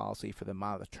term policy for the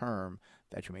amount of the term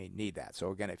that you may need that. So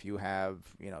again, if you have,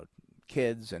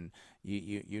 kids and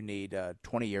you need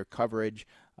 20-year coverage,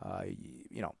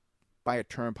 buy a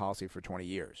term policy for 20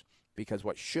 years. Because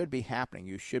what should be happening,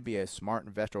 you should be a smart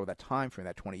investor over that time frame,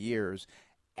 that 20 years,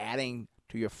 adding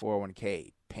to your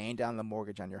 401k, paying down the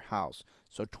mortgage on your house.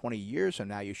 So 20 years from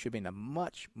now, you should be in a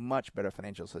much, much better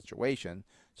financial situation.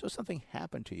 So if something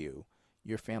happened to you,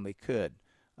 your family could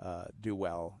do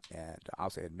well. And I'll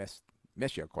say it miss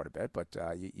you quite a bit, but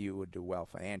you would do well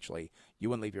financially. You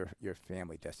wouldn't leave your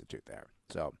family destitute there.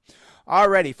 So,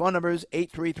 alrighty, phone number is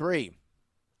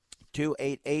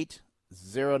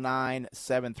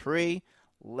 833-288-0973.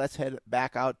 Let's head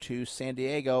back out to San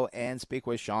Diego and speak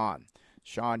with Sean.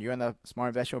 Sean, you're in the Smart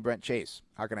Investing with Brent Chase.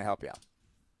 How can I help you?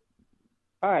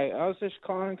 Hi, I was just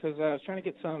calling because I was trying to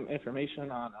get some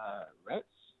information on REITs,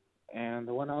 and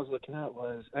the one I was looking at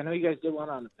was, I know you guys did one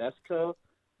on Invesco,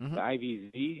 the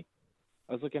IVZ.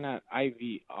 I was looking at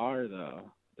IVR,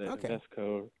 though, the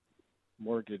Invesco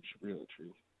Mortgage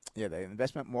Realty. Yeah, the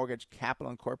Investment Mortgage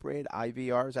Capital Incorporated,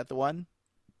 IVR, is that the one?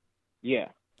 Yeah.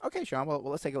 Okay, Sean, well,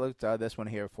 let's take a look at this one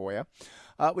here for you.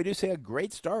 We do see a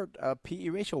great start, PE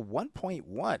ratio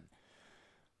 1.1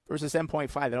 versus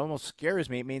 10.5. That almost scares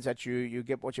me. It means that you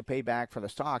get what you pay back for the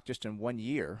stock just in 1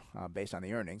 year based on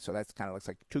the earnings. So that kind of looks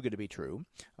like too good to be true.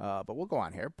 But we'll go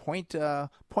on here.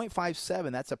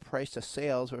 0.57, that's a price to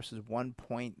sales versus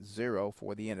 1.0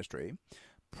 for the industry.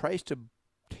 Price to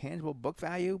tangible book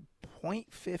value,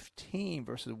 0.15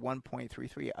 versus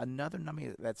 1.33. Another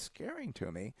number that's scaring to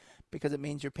me because it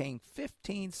means you're paying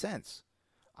 15 cents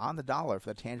on the dollar for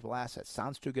the tangible assets.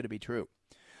 Sounds too good to be true.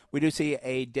 We do see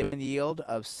a dividend yield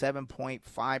of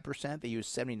 7.5%. They use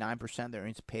 79% of their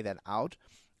earnings to pay that out.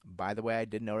 By the way, I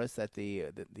did notice that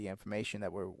the information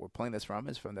that we're pulling this from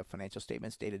is from the financial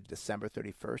statements dated December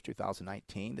 31st,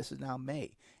 2019. This is now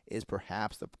May. Is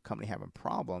perhaps the company having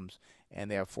problems,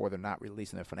 and therefore they're not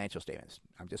releasing their financial statements?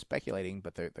 I'm just speculating,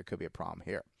 but there could be a problem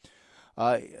here.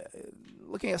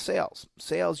 Looking at sales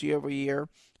year over year,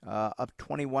 up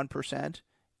 21%.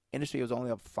 Industry was only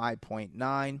up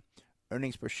 5.9%.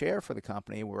 Earnings per share for the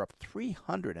company were up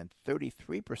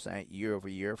 333% year over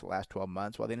year for the last 12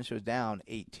 months, while the industry was down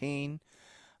 18%.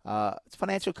 It's a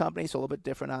financial company, so a little bit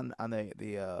different on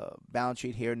the balance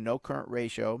sheet here. No current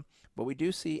ratio, but we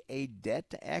do see a debt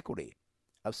to equity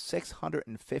of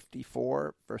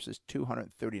 654 versus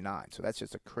 239. So that's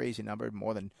just a crazy number,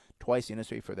 more than twice the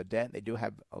industry for the debt. They do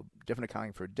have a different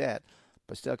accounting for debt,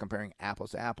 but still comparing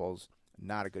apples to apples,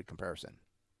 not a good comparison.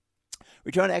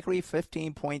 Return on equity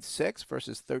 15.6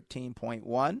 versus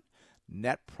 13.1.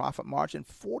 Net profit margin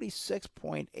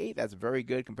 46.8. That's very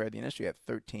good compared to the industry at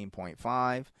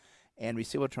 13.5. And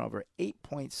receivable turnover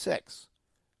 8.6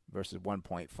 versus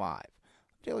 1.5.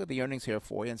 Take a look at the earnings here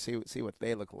for you and see what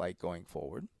they look like going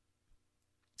forward.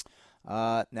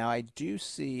 Now I do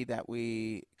see that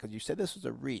because you said this was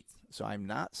a REIT, so I'm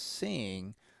not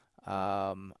seeing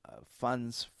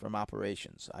funds from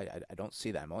operations. I don't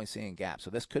see that. I'm only seeing GAAP. So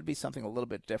this could be something a little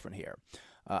bit different here.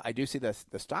 I do see the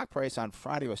stock price on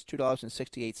Friday was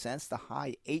 $2.68, the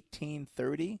high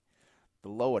 $18.30, the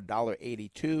low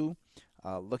 $1.82.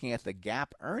 Looking at the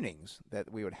GAAP earnings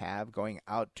that we would have going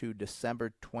out to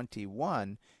December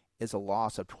 21 is a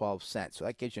loss of 12 cents. So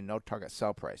that gives you no target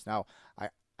sell price. Now,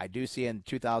 I do see in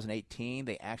 2018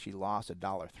 they actually lost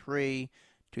 $1.03.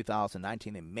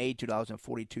 2019 they made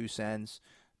 $2.42.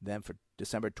 Then for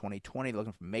December 2020,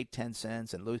 looking for make 10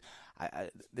 cents and lose.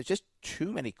 There's just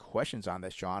too many questions on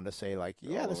this, Sean, to say like,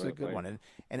 yeah, this is a good one.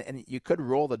 And you could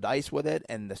roll the dice with it,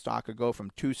 and the stock could go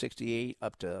from 268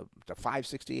 up to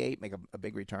 568, make a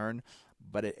big return.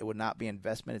 But it would not be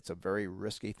investment. It's a very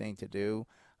risky thing to do.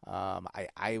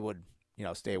 I would,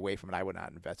 stay away from it. I would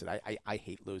not invest it. I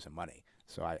hate losing money,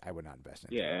 so I would not invest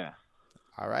in it. Yeah.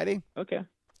 All righty. Okay.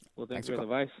 Well, thanks for the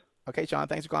advice. Okay, Sean.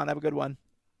 Thanks for calling. Have a good one.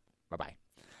 Bye-bye.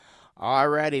 All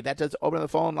righty. That does open the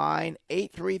phone line,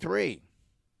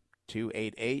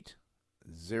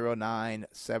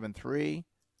 833-288-0973.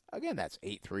 Again, that's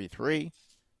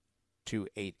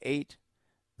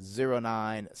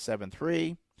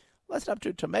 833-288-0973. Let's up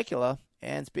to Temecula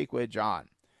and speak with John.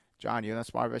 John, you're on the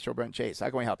Smart Investor, Brent Chase. How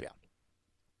can we help you?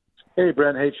 Hey,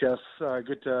 Brent. Hey, Chess.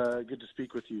 Good to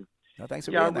speak with you. No, thanks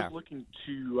for being there. I was looking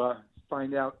to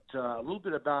find out a little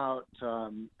bit about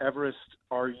Everest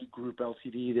RE Group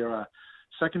Ltd. They're a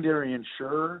secondary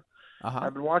insurer.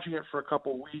 I've been watching it for a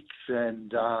couple weeks,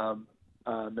 and I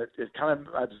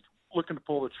was looking to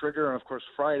pull the trigger. And of course,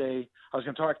 Friday, I was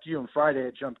going to talk to you on Friday.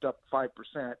 It jumped up 5%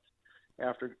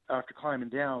 after climbing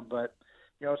down, but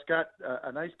it's got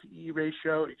a nice PE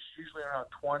ratio. It's usually around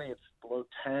 20. It's below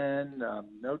 10.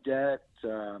 No debt.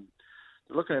 They're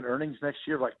looking at earnings next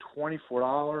year of like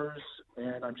 $24,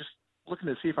 and I'm just looking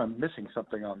to see if I'm missing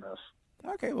something on this.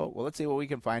 Okay, well, let's see what we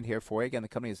can find here for you. Again, the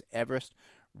company is Everest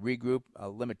Regroup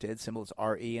Limited. Symbol is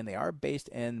RE, and they are based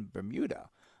in Bermuda.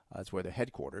 That's where they're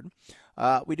headquartered.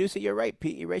 We do see, you're right,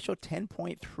 PE ratio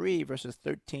 10.3 versus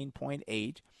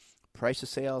 13.8. Price to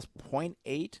sales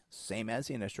 0.8, same as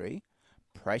the industry.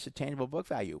 Price to tangible book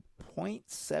value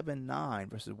 0.79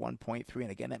 versus 1.3.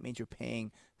 And again, that means you're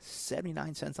paying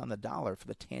 79 cents on the dollar for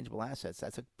the tangible assets.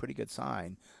 That's a pretty good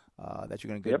sign that you're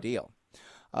getting a good deal.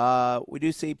 We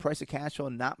do see price to cash flow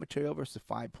not material versus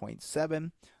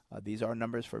 5.7. These are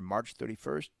numbers for March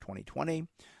 31st, 2020.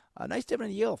 Nice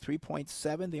dividend yield,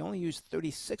 3.7. They only use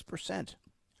 36%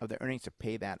 of their earnings to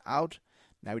pay that out.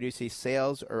 Now we do see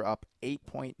sales are up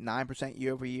 8.9%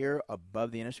 year over year,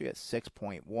 above the industry at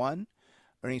 6.1.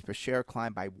 Earnings per share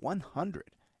climbed by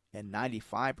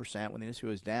 195% when the industry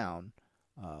was down.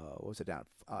 What was it down?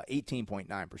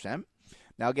 18.9%.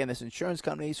 Now, again, this insurance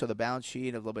company, so the balance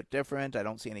sheet a little bit different. I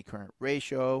don't see any current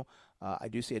ratio. I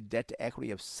do see a debt to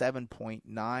equity of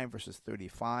 7.9 versus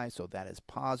 35, so that is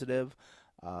positive.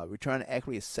 Return on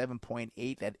equity is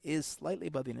 7.8. That is slightly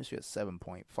above the industry at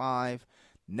 7.5.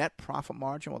 Net profit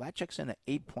margin, well, that checks in at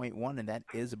 8.1, and that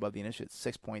is above the industry at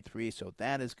 6.3, so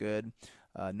that is good.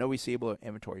 No receivable or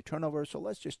inventory turnover, so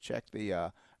let's just check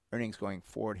the earnings going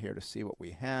forward here to see what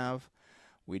we have.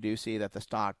 We do see that the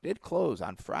stock did close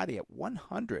on Friday at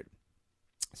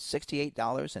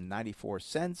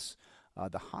 $168.94.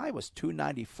 The high was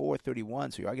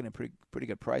 $294.31, so you are getting a pretty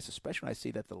good price, especially when I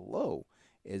see that the low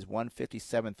is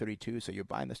 $157.32, so you're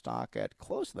buying the stock at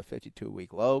close to the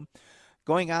 52-week low.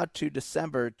 Going out to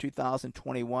December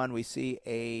 2021, we see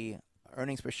a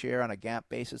earnings per share on a GAAP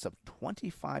basis of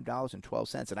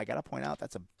 $25.12, and I got to point out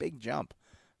that's a big jump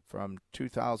from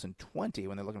 2020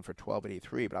 when they're looking for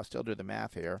 $12.83, but I'll still do the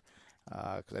math here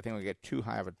because I think we'll get too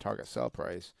high of a target sell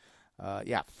price.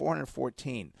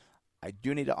 $414. I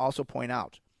do need to also point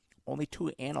out only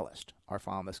two analysts are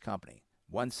following this company.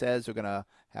 One says they're going to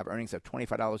have earnings of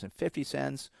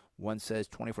 $25.50. One says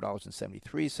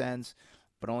 $24.73,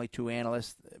 but only two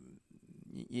analysts.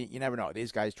 You never know.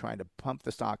 These guys trying to pump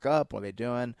the stock up. What are they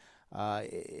doing?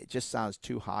 It just sounds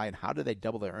too high. And how do they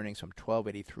double their earnings from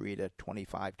 $12.83 to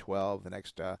 $25.12 the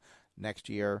next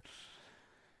year?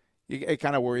 It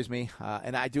kind of worries me.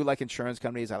 And I do like insurance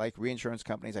companies. I like reinsurance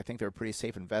companies. I think they're a pretty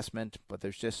safe investment, but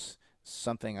there's just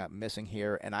something missing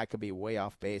here, and I could be way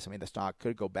off base. I mean, the stock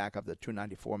could go back up to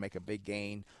 $294, make a big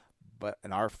gain. But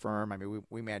in our firm, I mean,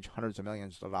 we manage hundreds of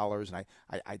millions of dollars, and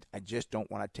I just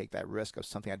don't want to take that risk of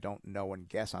something I don't know and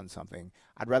guess on something.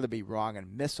 I'd rather be wrong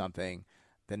and miss something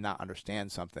than not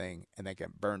understand something and then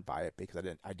get burned by it because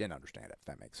I didn't understand it, if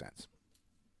that makes sense.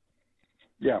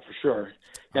 Yeah, for sure.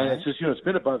 And it's just, it's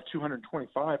been above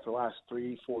 225 for the last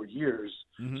 3-4 years,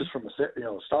 just from the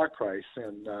stock price.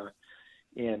 And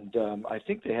I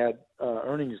think they had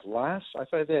earnings last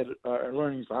year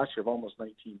of almost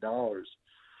 $19.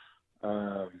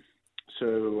 And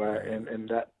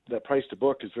that price to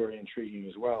book is very intriguing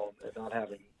as well, and not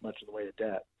having much in the way of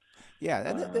debt.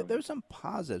 Yeah, there's some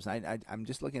positives. I'm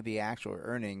just looking at the actual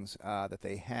earnings that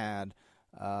they had.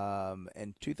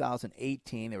 In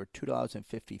 2018, they were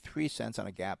 $2.53 on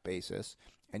a GAAP basis.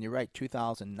 And you're right,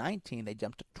 2019, they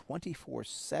jumped to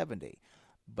 $24.70.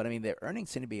 But, I mean, their earnings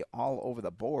seem to be all over the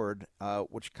board,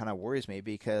 which kind of worries me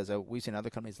because we've seen other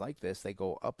companies like this. They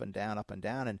go up and down,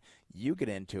 and you get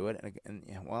into it. And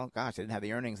well, gosh, they didn't have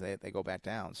the earnings. They go back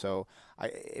down. So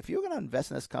if you're going to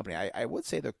invest in this company, I would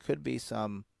say there could be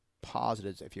some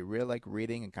positives if you really like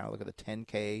reading and kind of look at the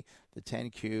 10K, the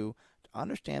 10Q, to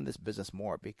understand this business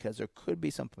more because there could be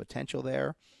some potential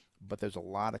there. But there's a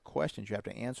lot of questions you have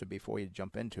to answer before you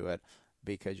jump into it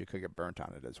because you could get burnt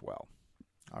on it as well.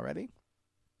 All righty?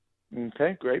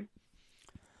 Okay, great.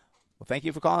 Well, thank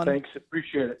you for calling. Thanks.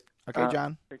 Appreciate it. Okay,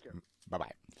 John. Take care.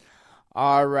 Bye-bye.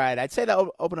 All right. I'd say to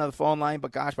open up the phone line,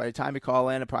 but gosh, by the time you call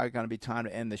in, it's probably going to be time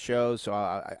to end the show. So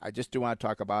I just do want to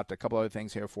talk about a couple other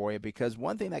things here for you because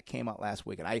one thing that came out last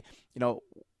week, and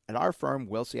at our firm,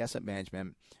 Wilsey Asset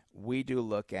Management, we do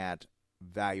look at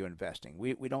value investing.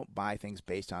 We don't buy things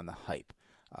based on the hype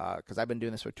because I've been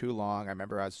doing this for too long. I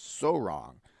remember I was so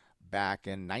wrong back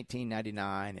in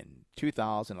 1999 and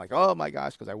 2000, like, oh my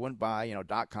gosh, because I wouldn't buy,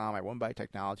 .com, I wouldn't buy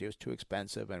technology, it was too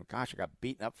expensive, and gosh, I got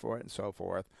beaten up for it and so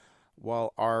forth.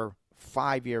 Well, our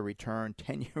 5-year return,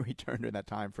 10-year return during that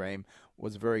time frame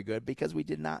was very good because we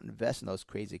did not invest in those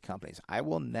crazy companies. I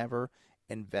will never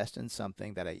invest in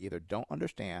something that I either don't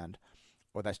understand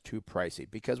or that's too pricey,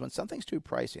 because when something's too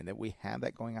pricey, and that we have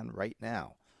that going on right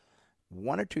now,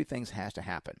 one or two things has to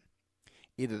happen.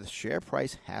 Either the share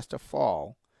price has to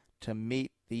fall to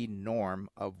meet the norm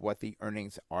of what the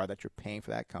earnings are that you're paying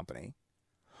for that company,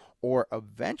 or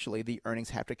eventually the earnings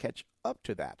have to catch up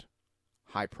to that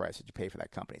high price that you pay for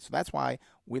that company. So that's why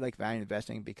we like value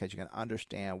investing, because you can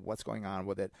understand what's going on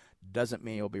with it. Doesn't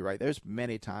mean you'll be right. There's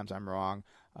many times I'm wrong.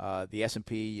 The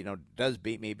S&P, does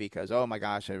beat me because, oh my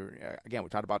gosh, again, we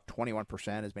talked about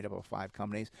 21% is made up of 5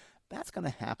 companies. That's going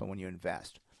to happen when you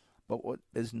invest. But what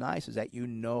is nice is that you're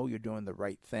doing the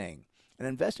right thing. And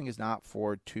investing is not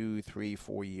for 2, 3,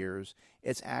 4 years.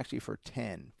 It's actually for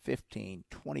 10, 15,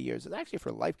 20 years. It's actually for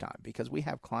a lifetime, because we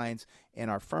have clients in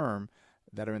our firm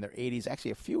that are in their 80s,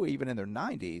 actually a few even in their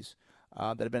 90s,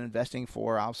 that have been investing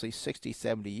for obviously 60,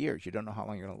 70 years. You don't know how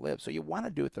long you're going to live. So you want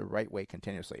to do it the right way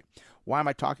continuously. Why am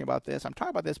I talking about this? I'm talking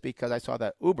about this because I saw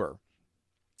that Uber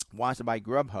wants to buy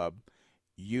Grubhub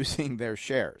using their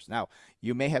shares. Now,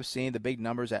 you may have seen the big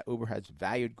numbers that Uber has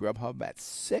valued Grubhub at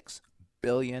 $6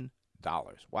 billion.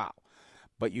 Wow.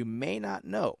 But you may not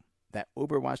know that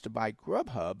Uber wants to buy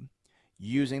Grubhub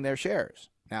using their shares.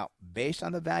 Now, based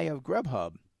on the value of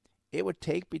Grubhub, it would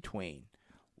take between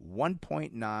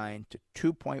 1.9 to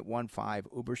 2.15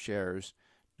 Uber shares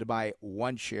to buy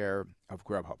one share of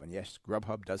Grubhub. And yes,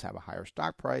 Grubhub does have a higher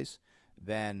stock price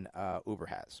than Uber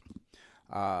has.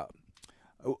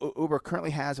 Uber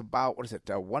currently has about,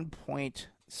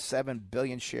 1.7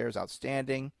 billion shares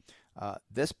outstanding.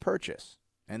 This purchase,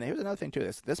 and here's another thing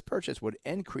to this purchase would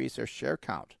increase their share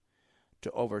count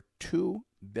to over 2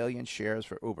 billion shares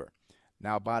for Uber.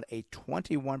 Now, about a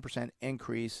 21%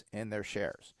 increase in their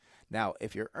shares. Now,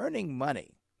 if you're earning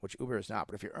money, which Uber is not,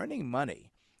 but if you're earning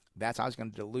money, that's how it's going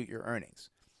to dilute your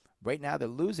earnings. Right now, they're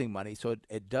losing money, so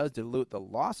it does dilute the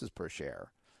losses per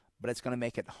share, but it's going to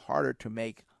make it harder to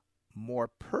make more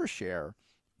per share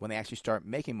when they actually start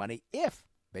making money, if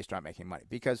they start making money.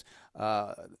 Because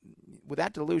with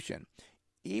that dilution,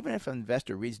 even if an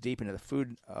investor reads deep into the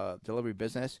food delivery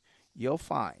business, you'll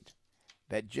find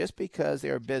that just because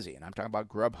they're busy, and I'm talking about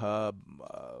Grubhub,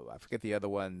 I forget the other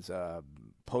ones,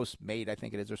 Postmate, I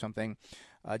think it is, or something,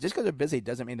 just because they're busy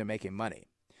doesn't mean they're making money.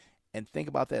 And think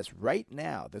about this. Right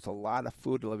now, there's a lot of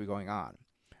food delivery going on.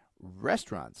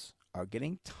 Restaurants are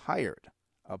getting tired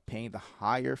of paying the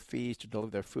higher fees to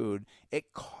deliver their food.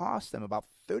 It costs them about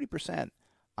 30%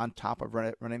 on top of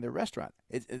running their restaurant.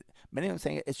 Many of them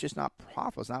saying it's just not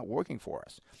profitable. It's not working for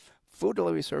us. Food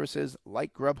delivery services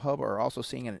like Grubhub are also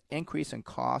seeing an increase in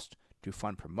cost to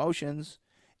fund promotions,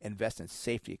 invest in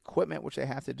safety equipment, which they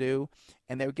have to do,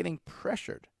 and they're getting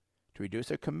pressured to reduce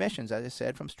their commissions, as I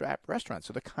said, from strap restaurants.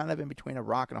 So they're kind of in between a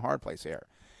rock and a hard place here.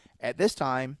 At this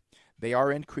time, they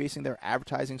are increasing their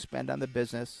advertising spend on the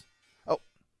business. Oh,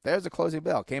 there's the closing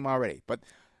bell. Came already. But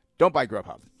don't buy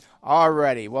Grubhub.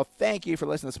 Alrighty. Well, thank you for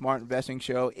listening to the Smart Investing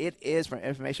Show. It is for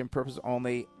information purposes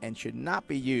only and should not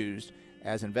be used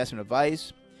as investment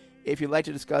advice. If you'd like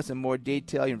to discuss in more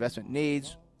detail your investment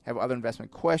needs, have other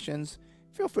investment questions,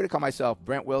 feel free to call myself,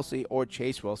 Brent Wilsey, or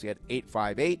Chase Wilsey at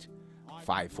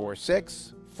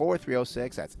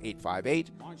 858-546-4306. That's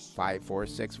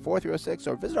 858-546-4306.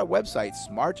 Or visit our website,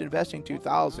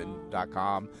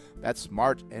 smartinvesting2000.com. That's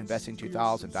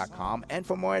smartinvesting2000.com. And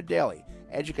for more daily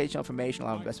educational information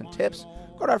on investment tips,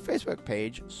 go to our Facebook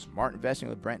page, Smart Investing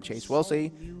with Brent Chase Wilsey.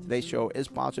 Today's show is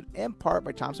sponsored in part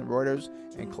by Thomson Reuters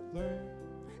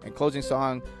And closing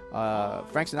song,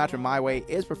 Frank Sinatra, My Way,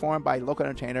 is performed by local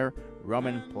entertainer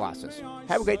Roman Palacios.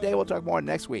 Have a great day. We'll talk more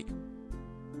next week.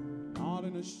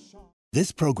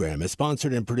 This program is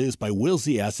sponsored and produced by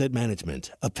Wilsey Asset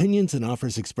Management. Opinions and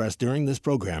offers expressed during this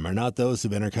program are not those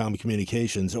of Intercom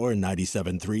Communications or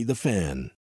 97.3 The Fan.